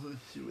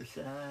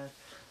 Suicide.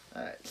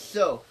 Alright,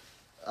 so,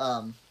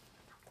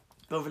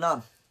 moving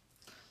on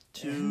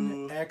to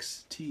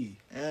NXT.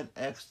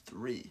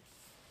 NX3.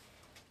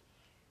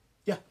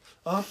 Yeah.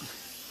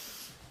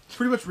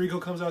 Pretty much Rico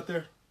comes out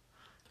there.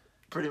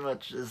 Pretty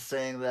much is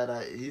saying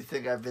that you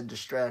think I've been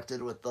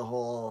distracted with the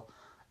whole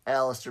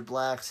Aleister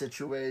Black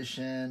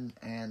situation,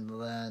 and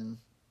then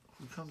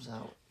who comes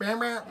out?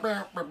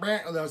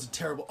 Oh, that was a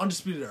terrible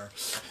Undisputed Era.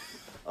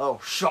 Oh,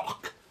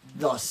 shock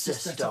the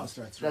system.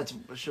 That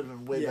should have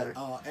been way better.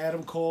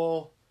 Adam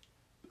Cole.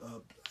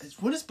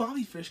 When is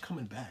Bobby Fish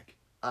coming back?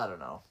 I don't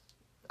know.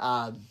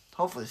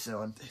 Hopefully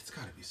soon. It's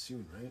got to be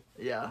soon, right?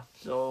 Yeah.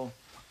 So.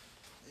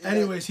 Yeah.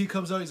 Anyways, he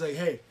comes out. He's like,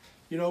 "Hey,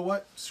 you know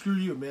what? Screw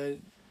you,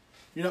 man.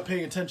 You're not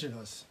paying attention to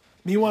us.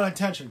 Me want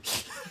attention."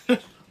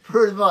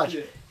 Pretty much.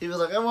 Yeah. He was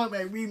like, "I want my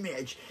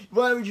rematch.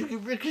 Why would you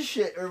give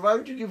Ricochet, or why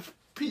would you give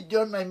Pete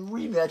Dunne my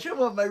rematch? I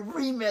want my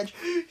rematch."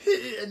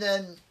 And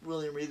then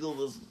William Regal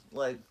was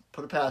like,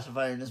 put a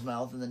pacifier in his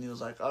mouth, and then he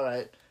was like, "All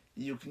right,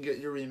 you can get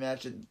your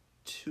rematch in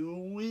 2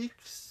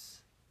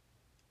 weeks,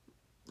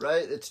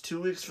 right? It's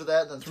 2 weeks for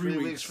that, and then 3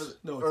 weeks for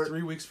it's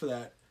 3 weeks for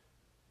that,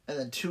 and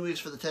then 2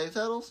 weeks for the tag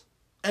titles."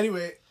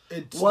 Anyway,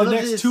 it's the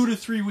next 2 to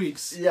 3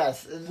 weeks.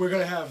 Yes, we're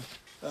gonna have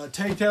a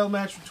tag title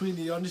match between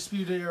the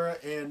Undisputed Era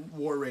and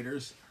War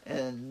Raiders,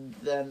 and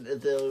then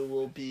there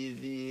will be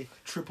the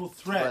triple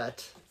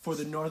threat for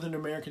the Northern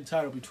American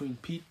title between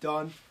Pete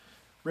Dunne,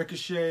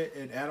 Ricochet,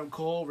 and Adam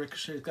Cole.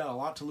 Ricochet's got a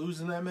lot to lose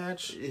in that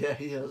match. Yeah,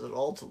 he has it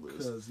all to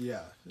lose.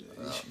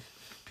 Because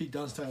Pete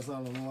Dunne's title's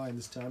not on the line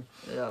this time.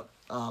 Yeah,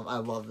 I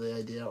love the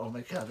idea. Oh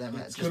my God, that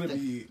match! It's gonna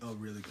be a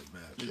really good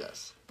match.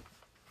 Yes.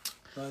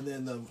 And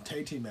then the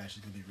tag team match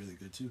is going to be really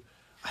good, too.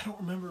 I don't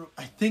remember.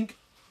 I think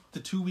the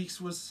 2 weeks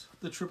was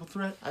the triple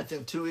threat. I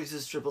think 2 weeks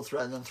is triple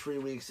threat, and then 3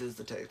 weeks is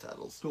the tag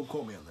titles. Don't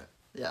quote me on that.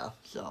 Yeah,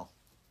 so. All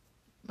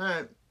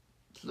right.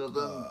 So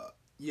then.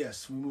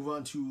 Yes, we move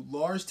on to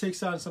Lars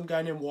takes on some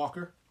guy named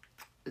Walker.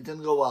 It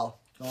didn't go well.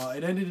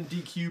 It ended in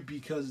DQ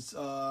because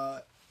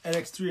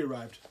NX3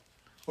 arrived.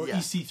 Or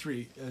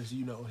EC3, as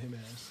you know him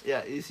as.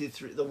 Yeah,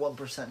 EC3. The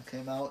 1%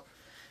 came out.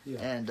 Yeah.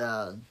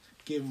 And,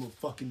 gave him a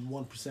fucking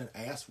 1%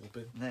 ass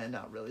whooping. Nah,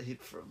 not really.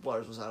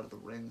 Lars was out of the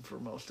ring for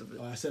most of it.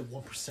 I said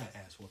 1%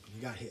 ass whooping. He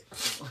got hit.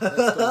 That's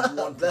the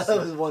 1%. That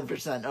was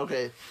 1%.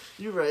 Okay.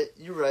 You're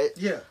right.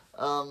 Yeah.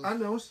 I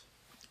knows.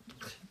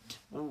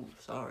 Ooh,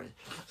 sorry.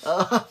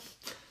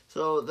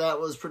 So that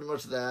was pretty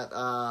much that.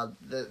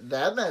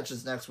 That match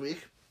is next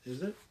week.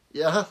 Is it?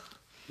 Yeah.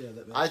 Yeah,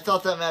 that match. I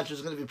thought that match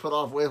was going to be put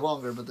off way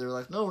longer, but they were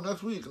like, no,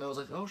 next week. And I was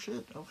like, oh,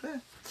 shit. Okay.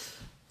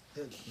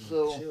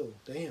 So, chill.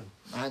 Damn.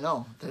 I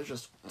know. They're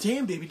just...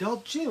 Damn, baby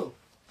doll, chill.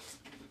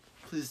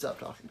 Please stop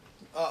talking.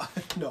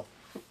 No.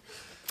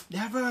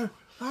 Never.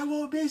 I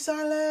won't be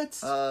silent.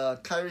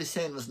 Kairi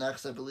Sane was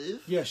next, I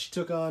believe. Yeah, she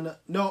took on...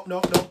 No.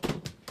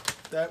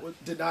 That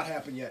did not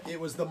happen yet. It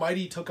was the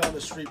Mighty took on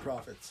the Street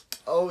Profits.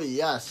 Oh,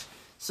 yes.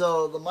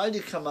 So, the Mighty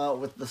come out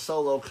with the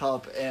Solo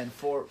Cup and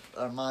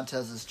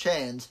Montez's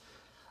chains.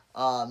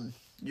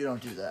 You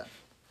don't do that.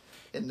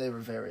 And they were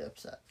very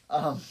upset.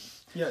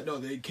 Yeah, no,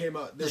 they came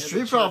out... The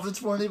Street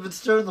Profits weren't even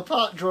stirring the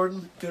pot,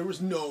 Jordan. There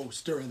was no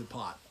stirring the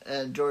pot.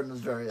 And Jordan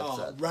was very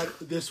upset.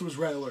 This was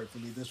red alert for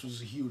me. This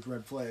was a huge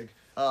red flag.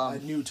 I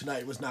knew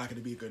tonight was not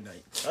going to be a good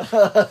night.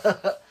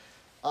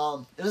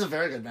 It was a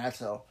very good match,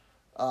 though.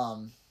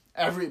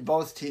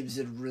 Both teams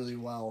did really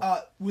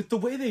well. With the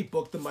way they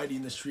booked the Mighty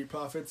and the Street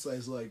Profits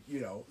as,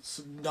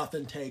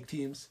 nothing tag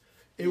teams,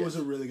 it was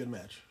a really good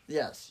match.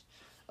 Yes.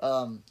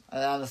 I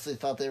honestly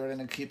thought they were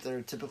going to keep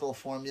their typical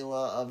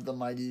formula of the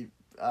Mighty...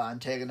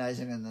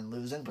 antagonizing and then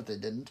losing, but they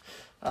didn't.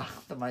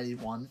 The Mighty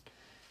won,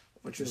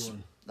 which was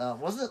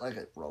Wasn't it like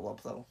a roll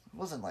up though? It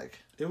wasn't like.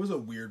 It was a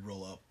weird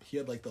roll up. He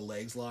had like the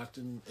legs locked,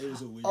 and it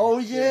was a weird. Oh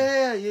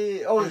yeah.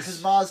 Oh,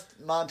 because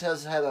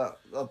Montez had a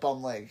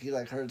bum leg. He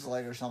like hurt his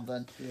leg or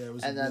something. Yeah, it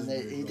was. And then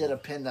he did a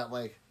pin that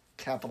like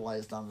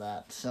capitalized on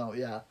that. So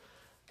yeah.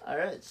 All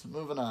right, so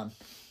moving on.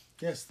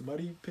 Yes, the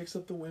Mighty picks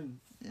up the win.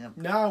 Yep.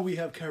 Now we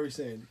have Kairi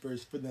Sane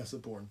versus Vanessa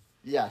Bourne.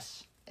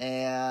 Yes.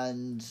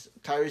 And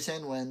Kairi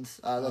Sane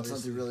wins. That's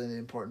not really the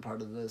important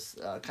part of this.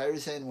 Kairi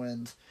Sane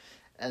wins.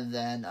 And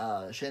then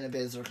Shayna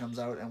Baszler comes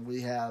out, and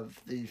we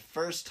have the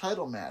first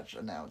title match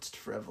announced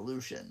for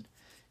Evolution.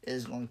 It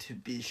is going to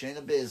be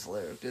Shayna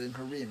Baszler getting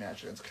her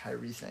rematch against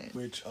Kairi Sane.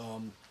 Which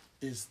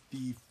is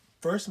the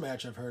first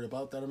match I've heard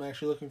about that I'm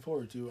actually looking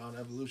forward to on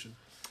Evolution.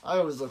 I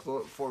always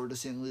look forward to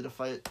seeing Lita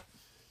fight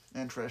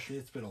and Trish.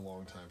 It's been a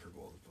long time for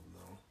both of them,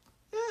 though.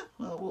 Yeah,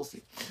 well, we'll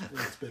see.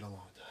 It's been a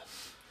long time.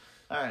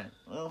 All right,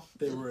 well.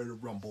 They were at a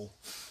Rumble.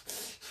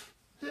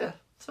 Yeah,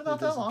 so not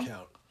that long.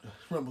 Count.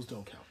 Rumbles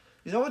don't count.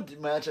 You know what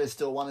match I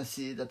still want to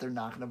see that they're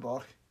not going to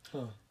book?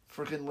 Huh.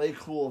 Freaking Lay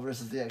Cool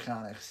versus the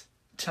Iconics.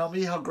 Tell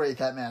me how great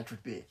that match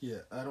would be. Yeah,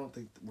 I don't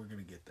think we're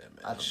going to get that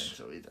match. I don't think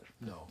so either.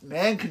 No.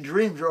 Man can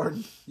dream,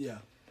 Jordan. Yeah.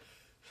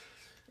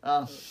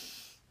 Main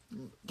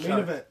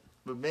event.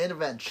 But main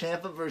event,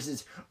 Ciampa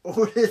versus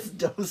Otis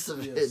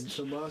Dosovich. Yes,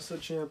 Tommaso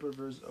Ciampa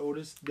versus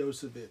Otis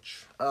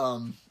Dosovich.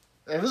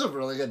 It was a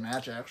really good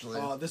match, actually.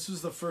 This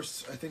was the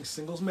first, I think,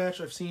 singles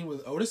match I've seen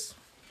with Otis.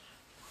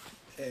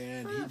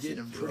 And he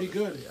did pretty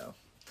good.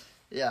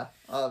 Yeah.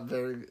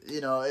 Very,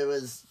 it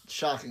was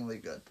shockingly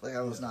good. Like,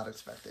 I was not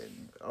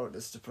expecting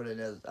Otis to put in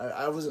as...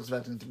 I was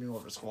expecting it to be more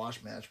of a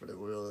squash match, but it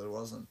really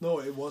wasn't. No,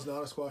 it was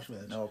not a squash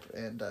match. Nope.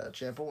 And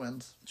Ciampa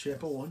wins.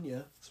 Ciampa won,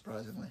 yeah.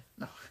 Surprisingly.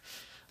 No.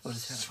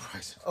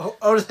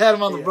 Otis had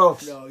him on the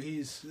ropes. No,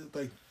 he's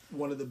like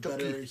one of the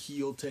better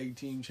heel tag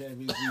team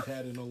champions we've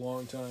had in a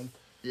long time.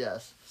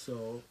 Yes.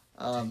 So,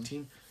 tag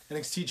team.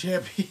 NXT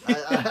champion.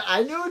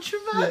 I knew what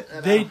you meant.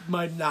 Yeah, they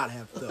might not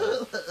have,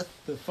 though.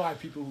 The 5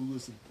 people who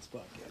listen to this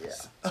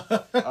podcast.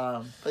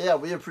 Yeah. But yeah,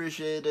 we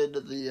appreciated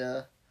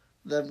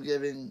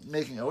them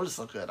making Otis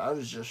look good. I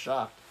was just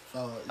shocked.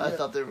 I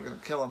thought they were going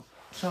to kill him.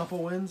 Ciampa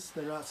wins.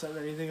 They're not setting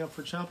anything up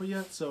for Ciampa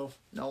yet, so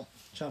nope.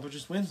 Ciampa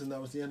just wins, and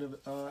that was the end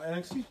of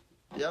NXT.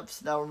 Yep.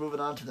 So now we're moving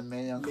on to the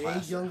Mae Young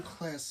Classic. Mae Young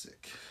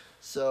Classic.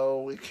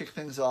 So we kick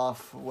things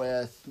off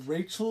with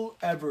Rachel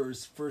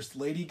Evers versus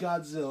Lady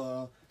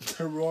Godzilla.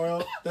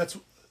 Hiroo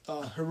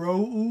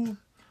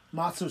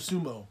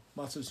Matsusumo.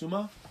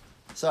 Matsusuma?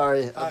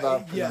 Sorry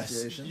about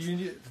pronunciations.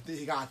 Yes,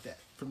 they got that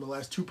from the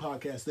last 2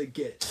 podcasts. They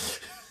get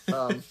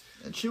it.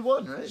 And she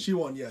won, right? She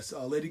won, yes.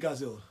 Lady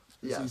Godzilla.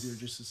 It's easier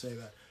just to say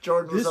that.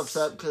 Jordan was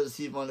upset because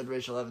he wanted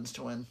Rachel Evans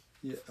to win.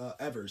 Yeah,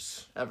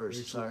 Evers.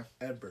 Rachel sorry.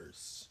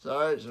 Evers.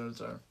 Sorry.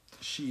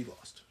 She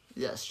lost.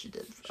 Yes, she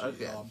did.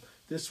 Again.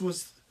 This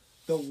was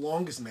the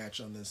longest match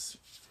on this.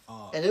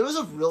 And it was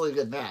a really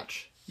good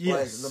match.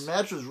 Yes. Like, the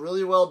match was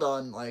really well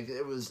done. Like,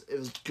 it was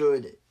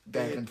good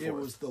back and forth. It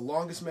was the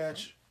longest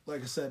match,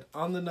 like I said,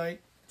 on the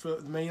night for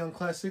the Mae Young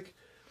Classic,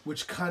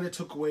 which kind of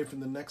took away from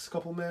the next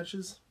couple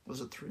matches.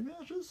 Was it 3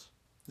 matches?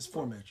 It's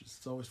 4 matches.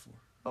 It's always 4.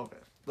 Okay.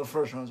 The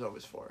first round's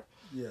always 4.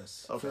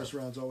 Yes. Okay. First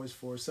round's always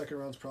 4. Second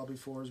round's probably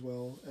 4 as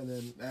well. And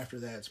then after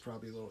that, it's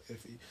probably a little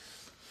iffy.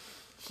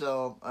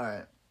 So,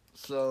 alright.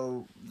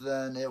 So,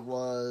 then it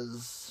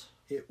was...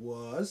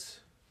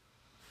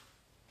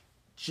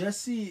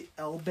 Jesse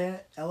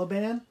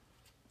Elaban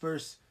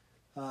versus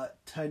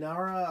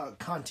Tainara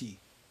Conti.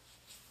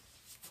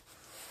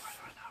 Why do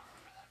I not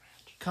remember that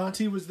match?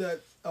 Conti was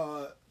that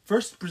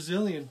first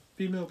female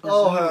Brazilian.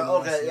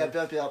 Oh, okay.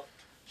 Yep.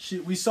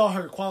 We saw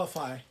her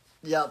qualify.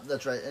 Yep,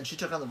 that's right. And she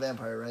took on the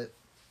Vampire, right?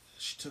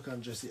 She took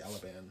on Jesse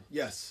Elaban.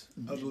 Yes,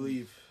 I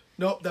believe.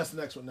 Nope, that's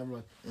the next one. Never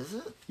mind. Is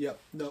it? Yep.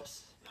 Nope.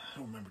 I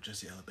don't remember what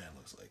Jesse Elaban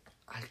looks like.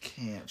 I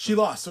can't. She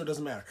lost, so it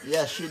doesn't matter.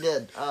 Yes, she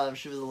did.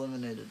 She was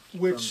eliminated.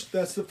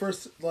 That's the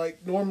first,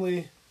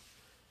 normally,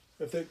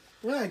 if they...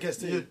 Well, I guess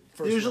they...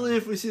 Usually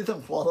if we see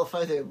them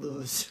qualify, they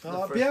lose.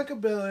 Bianca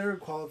Belair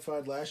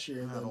qualified last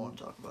year. I don't want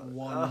to talk about it.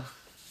 Won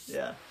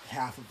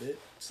half of it,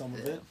 some of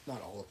it,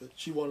 not all of it.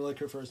 She won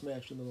her first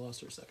match and then lost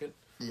her second.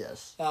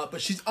 Yes.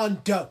 But she's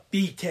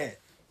undefeated.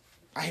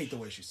 I hate the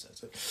way she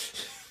says it.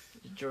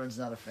 Jordan's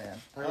not a fan.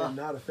 I am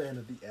not a fan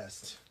of the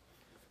est.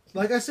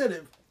 Like I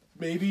said,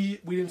 maybe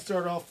we didn't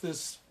start off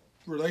this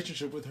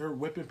relationship with her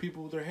whipping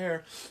people with her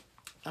hair.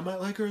 I might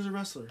like her as a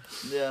wrestler.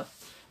 Yeah.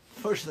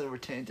 Fortunately, we're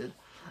tainted.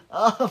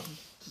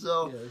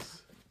 So,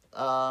 yes.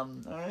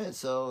 Alright,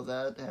 so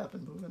that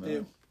happened. Moving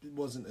on. It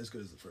wasn't as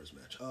good as the first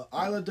match.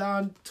 Isla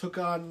Dawn took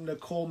on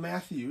Nicole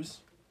Matthews.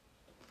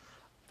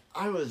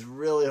 I was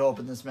really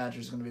hoping this match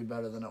was going to be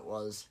better than it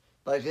was.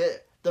 Like,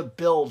 the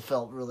build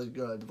felt really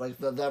good. Like,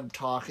 them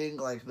talking,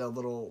 like, the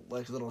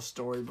little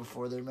story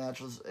before their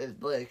match was,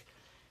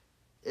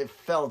 it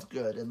felt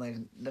good. And, like,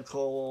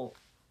 Nicole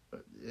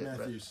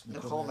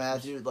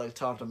Matthews, like,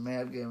 talked to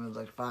Mad Game and was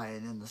like,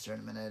 fine, in this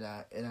tournament, it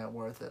ain't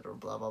worth it, or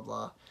blah, blah,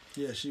 blah.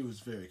 Yeah, she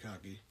was very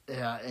cocky.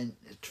 Yeah, and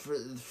for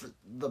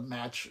the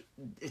match,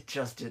 it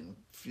just didn't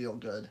feel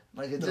good.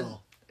 Like, it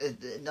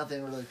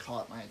nothing really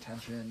caught my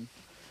attention.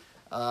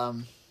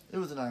 It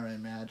was an alright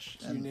match.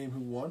 Can you name who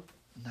won?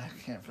 I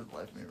can't for the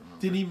life of me remember.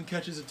 Didn't even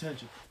catch his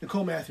attention.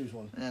 Nicole Matthews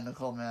won. Yeah,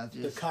 Nicole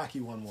Matthews. The cocky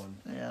one won.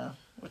 Yeah,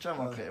 which I'm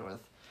okay with.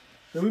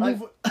 Then we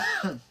move. What?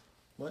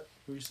 What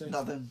were you saying?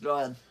 Nothing. Go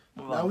ahead.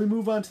 Now we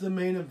move on to the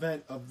main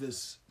event of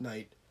this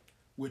night,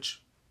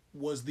 which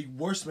was the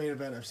worst main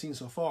event I've seen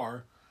so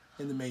far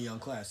in the Mae Young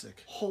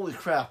Classic. Holy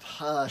crap!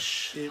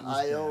 It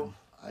was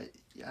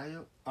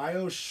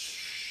Io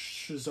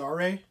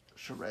Shirai.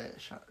 Shirai.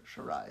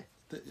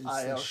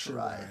 Io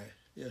Shirai.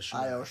 Yeah,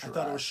 Shirai. I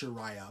thought it was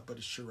Shariah, but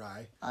it's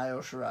Shirai. Io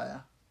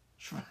Shirai.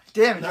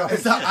 Damn it! No,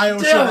 it's not Io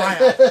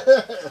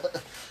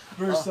Shirai.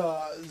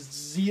 Versus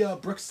Zia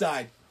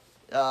Brookside.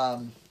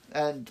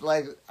 And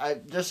like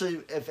just so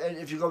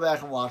if you go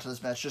back and watch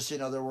this match, just so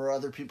you know, there were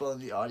other people in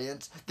the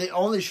audience. They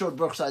only showed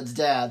Brookside's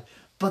dad,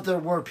 but there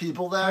were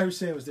people there.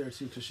 Irie was there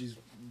too because she's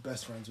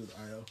best friends with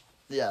Io.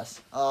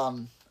 Yes.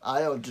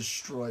 Io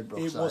destroyed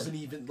Brookside. It wasn't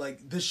even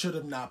like this should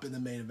have not been the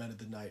main event of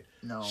the night.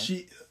 No.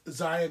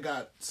 Zia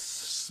got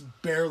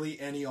barely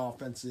any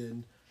offense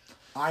in.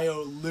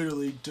 Io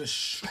literally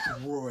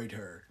destroyed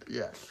her.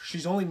 Yes.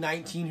 She's only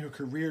 19. Her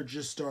career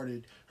just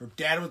started. Her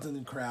dad was in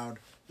the crowd.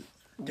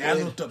 Dad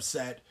looked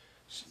upset.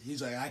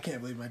 He's like, I can't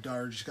believe my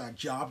daughter just got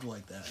jobbed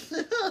like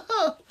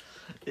that.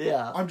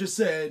 Yeah. I'm just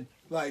saying,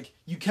 like,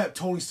 you kept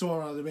Toni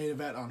Storm out of the main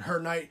event on her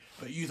night,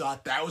 but you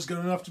thought that was good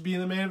enough to be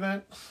in the main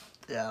event?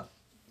 Yeah.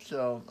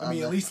 So I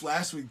mean, at least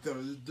last week,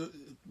 though,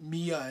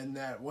 Mia and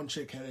that one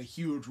chick had a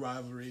huge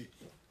rivalry.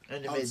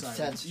 And it made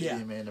sense to be a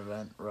main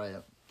event, right?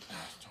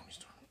 Toni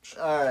Storm.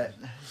 All right.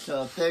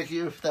 So thank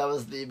you. That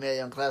was the Mae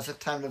Young Classic.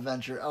 Time to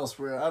venture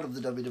elsewhere out of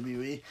the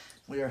WWE.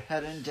 We are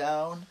heading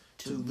down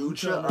to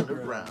Lucha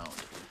Underground.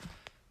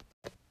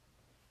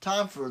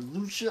 Time for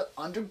Lucha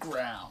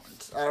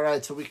Underground. All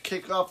right, so we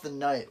kick off the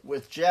night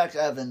with Jack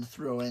Evans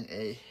throwing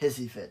a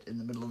hissy fit in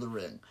the middle of the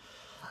ring.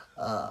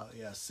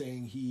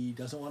 Saying he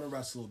doesn't want to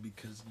wrestle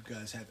because you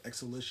guys have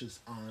Exalicious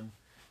on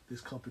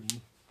this company.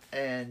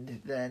 And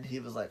then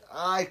he was like,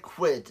 I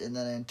quit. And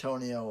then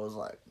Antonio was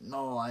like,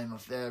 no, I'm a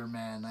fair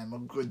man. I'm a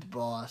good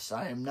boss.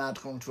 I am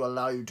not going to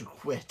allow you to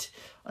quit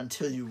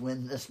until you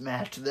win this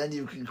match. Then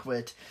you can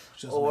quit.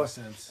 Which doesn't make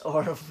sense.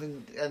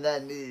 And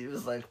then he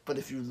was like, but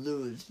if you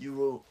lose, you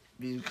will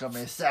become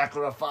a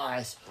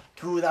sacrifice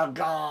to the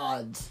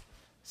gods.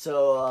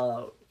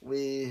 So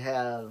we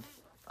have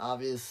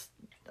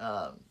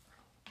Matanza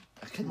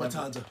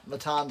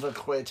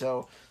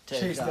Cueto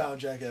chase down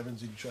Jack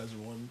Evans and tries to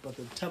win, but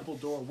the temple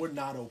door would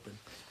not open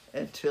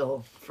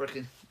until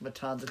freaking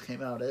Matanza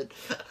came out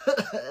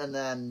and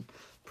then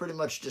pretty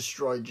much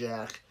destroyed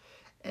Jack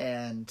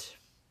and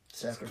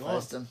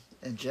sacrificed him.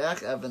 And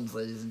Jack Evans,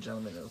 ladies and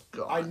gentlemen, is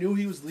gone. I knew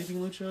he was leaving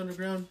Lucha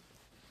Underground.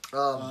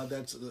 I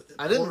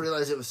didn't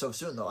realize it was so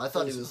soon though. I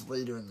thought he was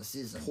later in the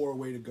season. Poor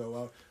way to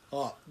go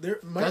out.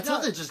 That's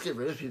how they just get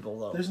rid of people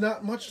though. There's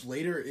not much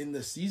later in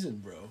the season,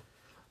 bro.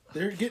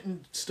 They're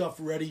getting stuff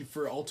ready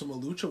for Ultima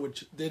Lucha,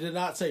 which they did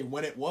not say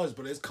when it was,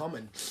 but it's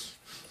coming.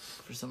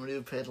 For somebody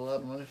who paid a lot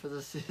of money for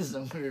this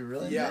season, we were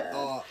really mad.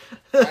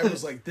 I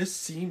was like, this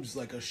seems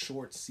like a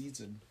short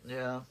season.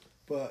 Yeah.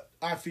 But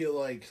I feel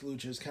like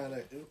Lucha's kind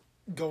of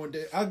going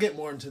to... I'll get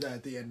more into that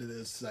at the end of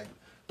this. Like,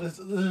 let's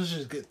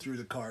just get through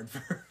the card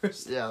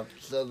first. Yeah,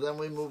 so then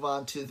we move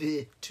on to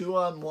the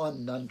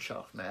 2-on-1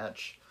 nunchuck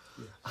match.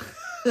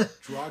 Yeah.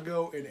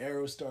 Drago and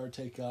Aerostar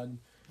take on...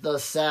 The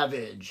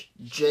Savage,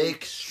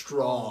 Jake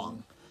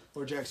Strong.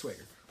 Or Jack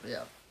Swagger.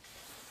 Yeah.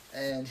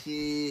 And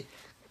he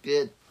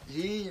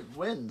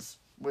wins,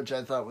 which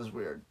I thought was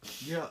weird.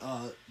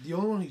 Yeah, the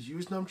only one who's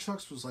used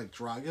nunchucks was, like,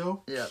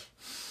 Drago. Yeah.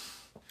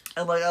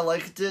 And, like, I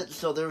liked it.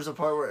 So there was a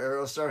part where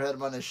Aerostar had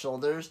him on his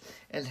shoulders,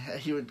 and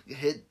he would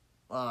hit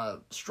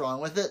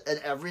Strong with it, and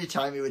every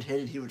time he would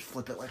hit it, he would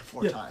flip it, like,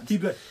 4 times.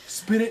 He'd be like,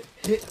 spin it,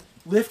 hit,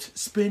 lift,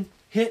 spin,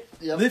 hit,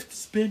 lift,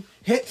 spin,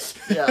 hit.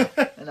 Yeah,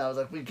 and I was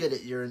like, we get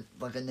it, you're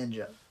like a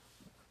ninja.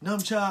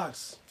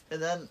 Nunchucks.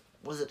 And then,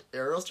 was it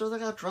Aerostar that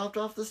got dropped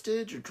off the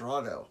stage, or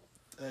Drago?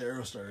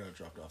 Aerostar got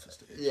dropped off the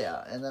stage.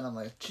 Yeah, and then I'm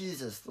like,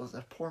 Jesus,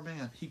 that poor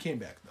man. He came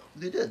back, though.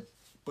 He did.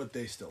 But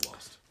they still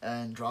lost.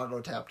 And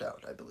Drago tapped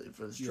out, I believe. It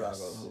was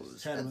Drago who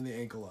was... Had him in the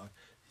ankle lock.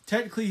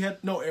 Technically,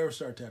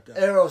 Aerostar tapped out.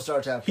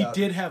 Aerostar tapped out. He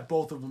did have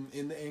both of them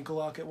in the ankle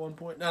lock at one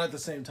point. Not at the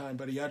same time,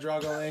 but he had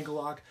Drago in the ankle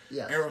lock.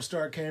 Yeah.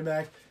 Aerostar came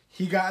back.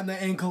 He got in the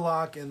ankle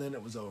lock, and then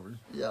it was over.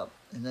 Yep.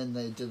 And then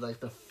they did, like,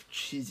 the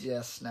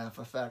cheesy-ass snap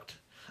effect.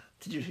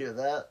 Did you hear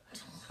that?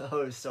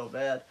 Oh, it was so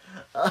bad.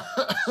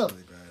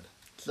 Really bad.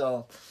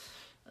 So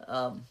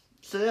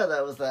yeah,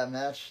 that was that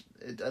match.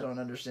 I don't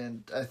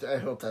understand. I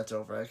hope that's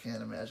over. I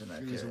can't imagine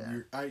that. It was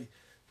weird.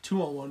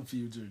 2-on-1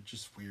 feuds are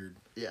just weird.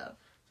 Yeah.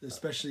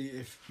 Especially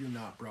if you're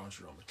not Braun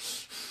Strowman.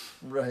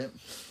 Right.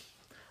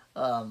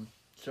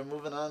 So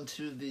moving on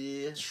to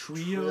the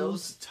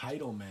Trios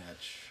title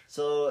match.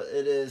 So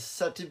it is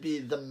set to be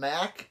the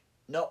Mac.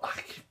 No,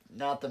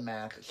 not the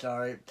Mac.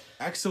 Sorry.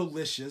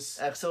 Exolicious.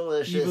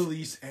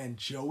 Ivelisse and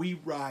Joey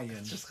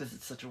Ryan. Just because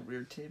it's such a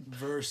weird team.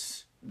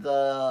 Versus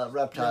the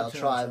Reptile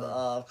Tribe.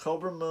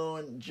 Cobra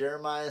Moon,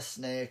 Jeremiah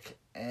Snake,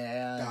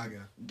 and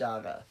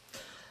Daga.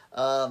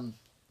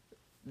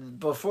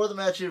 Before the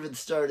match even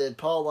started,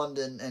 Paul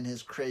London and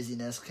his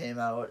craziness came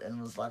out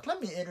and was like,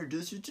 let me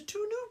introduce you to 2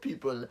 new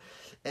people.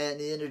 And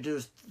he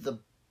introduced the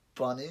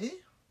Bunny.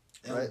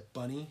 El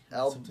Bunny.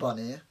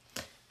 Bunny.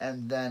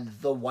 And then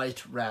the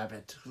White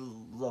Rabbit,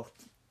 who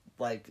looked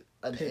like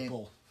an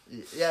Pitbull.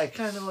 Yeah, it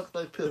kind of looked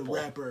like Pitbull. The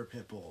rapper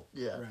Pitbull.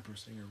 Yeah. Rapper,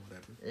 singer,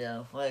 whatever.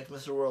 Yeah, like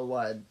Mr.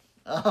 Worldwide.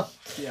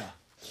 Yeah.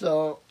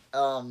 So,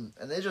 and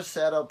they just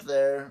sat up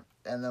there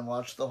and then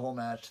watched the whole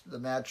match. The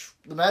match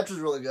was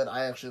really good.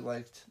 I actually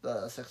liked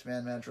the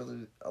 6-man match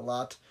really a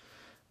lot.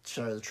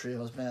 Sorry, the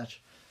trios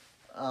match.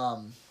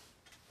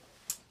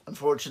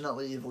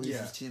 Unfortunately, Evil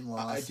Easy's team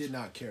lost. I did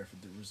not care for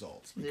the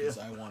results because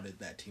I wanted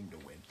that team to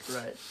win.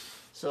 Right.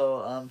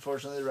 So,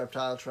 unfortunately, the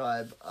Reptile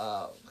Tribe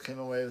came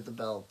away with the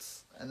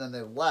belts, and then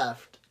they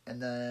left, and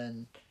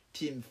then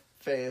Team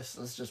Face,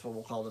 that's just what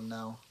we'll call them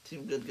now,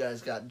 Team Good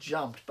Guys got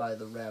jumped by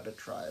the Rabbit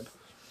Tribe.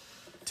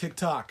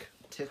 TikTok.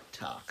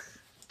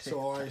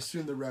 So I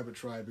assume the Rabbit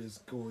Tribe is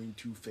going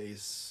to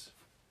face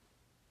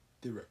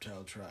the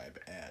Reptile Tribe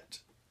at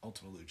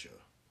Ultima Lucha.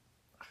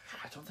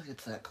 I don't think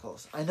it's that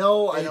close. I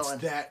know. It's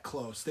that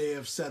close. They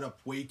have set up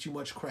way too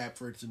much crap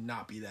for it to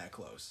not be that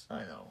close.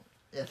 I know.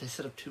 Yeah, they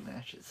set up 2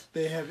 matches.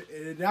 They have.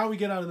 Now we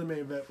get out of the main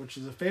event, which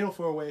is a fatal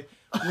 4-way.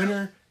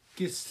 Winner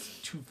gets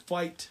to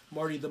fight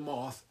Marty the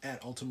Moth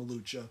at Ultima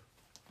Lucha.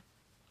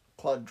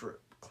 Quattro?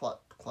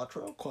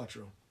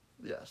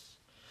 Yes.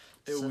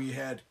 We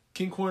had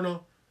King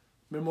Cuerno,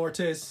 Mil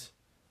Muertes,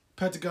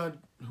 Pentagon,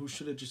 who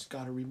should have just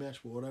got a rematch,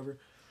 but whatever,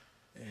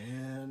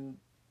 and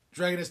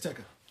Dragon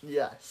Azteca.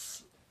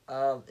 Yes.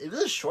 It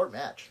was a short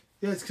match.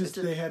 Yeah, it's because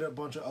they had a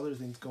bunch of other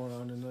things going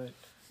on tonight.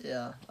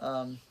 Yeah.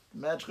 The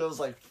match goes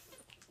like,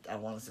 I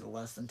want to say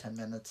less than 10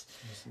 minutes.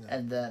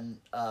 And then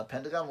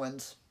Pentagon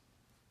wins.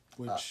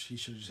 Which he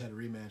should have just had a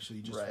rematch, so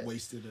he just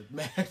wasted a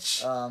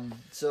match.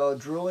 So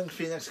Drooling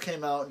Phoenix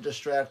came out and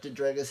distracted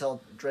Dragon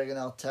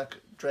Azteca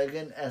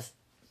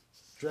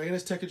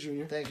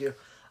Jr. Thank you.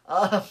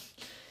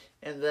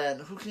 And then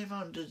who came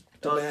out and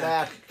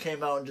Mac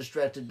came out and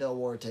distracted Mil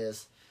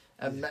Muertes.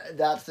 And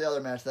that's the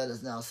other match that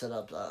is now set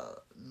up.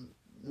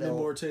 Mil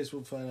Muertes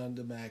will fight on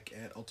Mac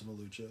at Ultima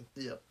Lucha.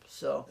 Yep.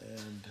 So,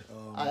 and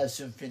I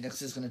assume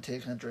Phoenix is going to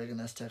take on Dragon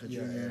Azteca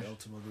Jr. Yeah,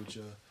 Ultima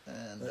Lucha.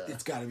 And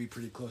it's got to be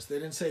pretty close. They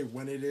didn't say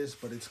when it is,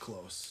 but it's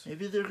close.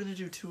 Maybe they're going to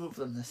do 2 of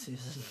them this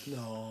season.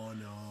 No.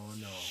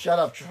 Shut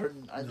up,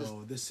 Jordan.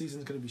 This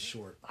season's going to be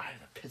short.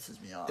 That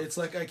pisses me off. It's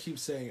like I keep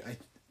saying,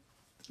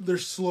 they're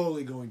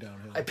slowly going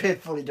downhill. I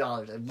paid $40.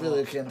 I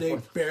really can't afford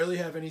it. They barely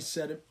have any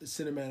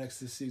cinematics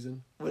this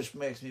season. Which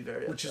makes me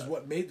very upset. Which is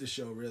what made the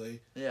show,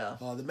 really. Yeah.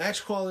 The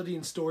match quality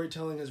and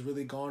storytelling has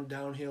really gone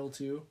downhill,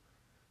 too.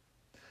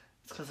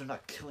 It's because they're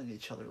not killing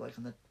each other like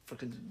in the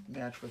freaking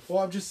match with...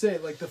 Well, I'm just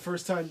saying, like, the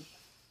first time,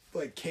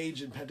 like,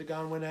 Cage and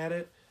Pentagon went at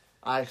it...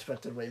 I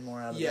expected way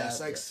more out of that.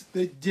 Yes,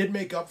 they did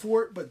make up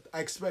for it, but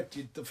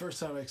the first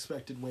time I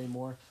expected way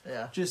more.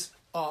 Yeah. Just...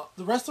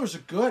 the wrestlers are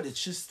good.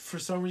 It's just, for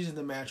some reason,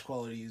 the match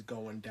quality is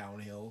going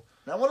downhill.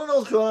 I want to know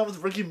what's going on with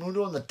Ricky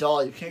Mundo and the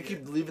doll. You can't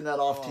keep leaving that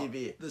off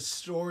TV. The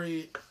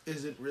story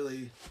isn't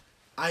really...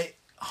 I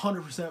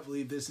 100%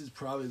 believe this is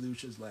probably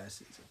Lucha's last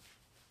season.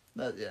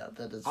 That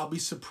is... I'll be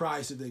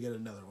surprised if they get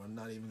another one,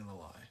 not even going to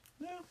lie.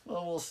 Yeah,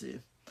 well, we'll see.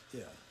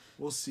 Yeah,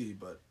 we'll see,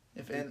 but...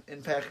 If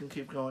Impact can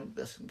keep going,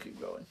 this can keep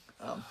going.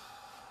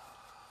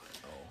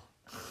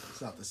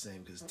 It's not the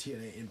same, because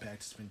TNA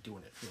Impact has been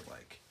doing it for,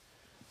 like...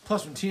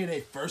 Plus, when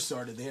TNA first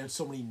started, they had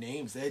so many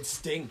names. They had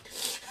Sting.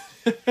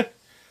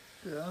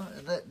 Yeah,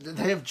 and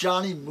they have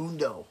Johnny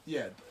Mundo.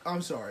 Yeah,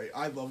 I'm sorry.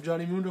 I love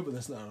Johnny Mundo, but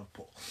that's not a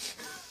pull.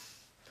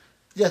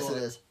 Yes, it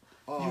is.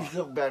 You should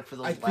look back for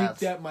those I think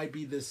that might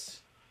be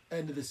this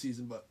end of the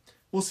season, but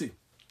we'll see.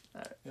 All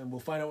right. And we'll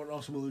find out what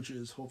Ultima Lucha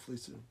is, hopefully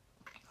soon.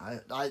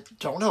 I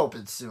don't hope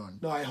it's soon.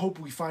 No, I hope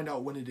we find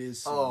out when it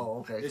is soon.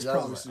 Oh, okay. It's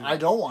probably soon. I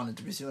don't want it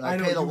to be soon. I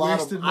paid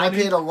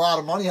a lot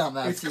of money on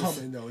that. It's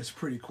coming though. It's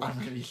pretty cool. I'm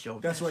gonna be so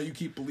bad. That's why you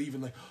keep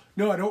believing. Like,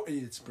 no, I don't.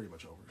 It's pretty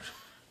much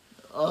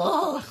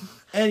over.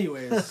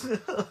 Anyways,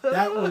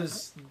 that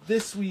was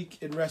This Week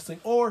in Wrestling,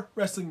 or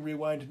Wrestling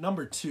Rewind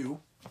number 2.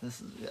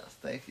 Yes,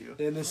 thank you.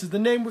 And this is the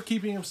name we're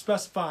keeping of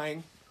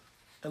specifying,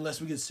 unless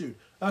we get sued.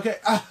 Okay.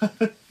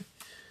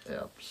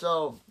 Yeah.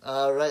 So,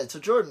 right. So,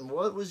 Jordan,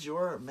 what was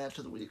your match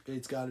of the week?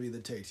 It's got to be the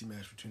tag team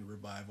match between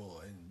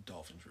Revival and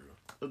Dolphin Drew.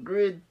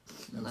 Agreed.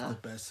 That was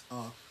the best.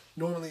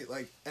 Normally,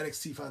 like,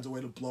 NXT finds a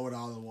way to blow it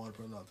out of the water,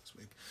 but not this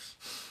week.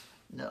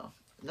 No,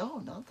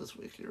 not this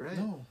week. You're right.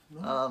 No,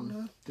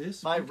 not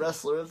this My week.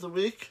 wrestler of the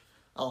week.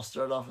 I'll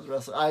start off with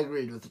wrestler. I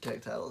agreed with the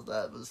tag titles.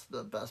 That was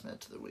the best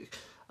match of the week.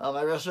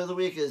 My wrestler of the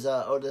week is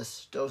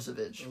Otis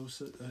Dosevich.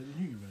 I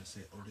knew you were going to say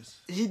Otis.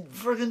 He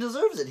freaking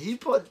deserves it. He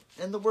put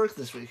in the work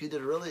this week. He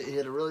had a really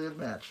good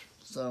match.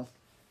 So,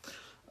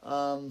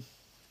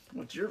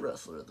 what's your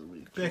wrestler of the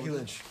week? Becky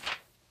Lynch.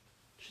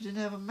 She didn't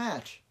have a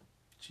match.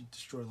 She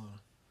destroyed Lana.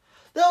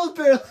 That was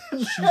barely a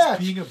match.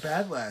 She's being a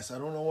badass. I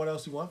don't know what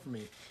else you want from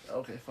me.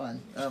 Okay,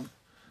 fine.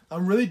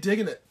 I'm really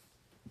digging it.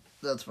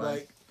 That's fine.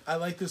 Like, I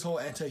like this whole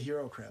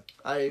anti-hero crap.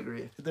 I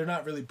agree. They're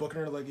not really booking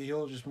her like a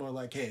heel, just more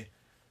like, hey,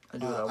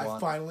 I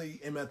finally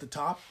am at the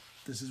top.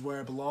 This is where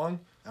I belong.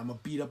 I'm going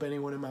to beat up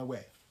anyone in my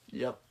way.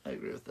 Yep, I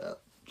agree with that.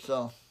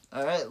 So,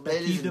 all right,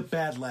 Becky the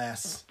bad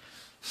lass.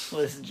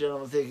 Ladies and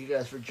gentlemen, thank you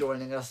guys for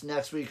joining us.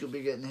 Next week, we'll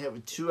be getting hit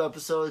with 2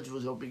 episodes.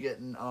 We'll be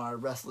getting our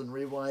Wrestling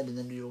Rewind, and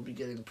then we will be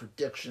getting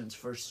predictions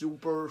for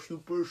Super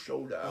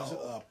Showdown. It's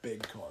a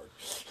big card.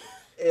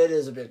 It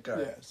is a big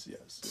card. Yes.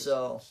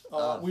 So,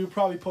 we would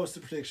probably post the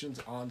predictions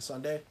on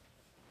Sunday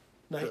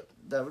night.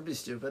 That would be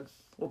stupid.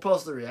 We'll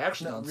post the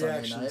reactions on Sunday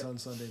night. Reactions on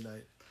Sunday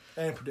night.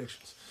 And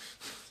predictions.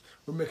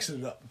 We're mixing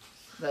it up.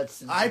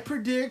 That's I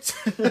predict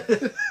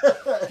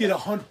get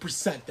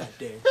 100% that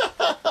day.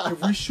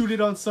 If we shoot it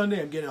on Sunday,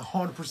 I'm getting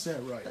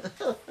 100% right.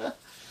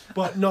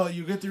 But no,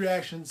 you get the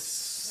reactions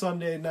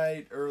Sunday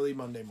night, early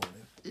Monday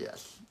morning.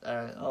 Yes. All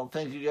right. Well,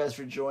 thank you guys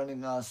for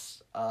joining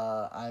us.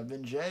 I've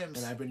been James.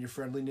 And I've been your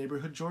friendly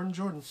neighborhood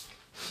Jordan.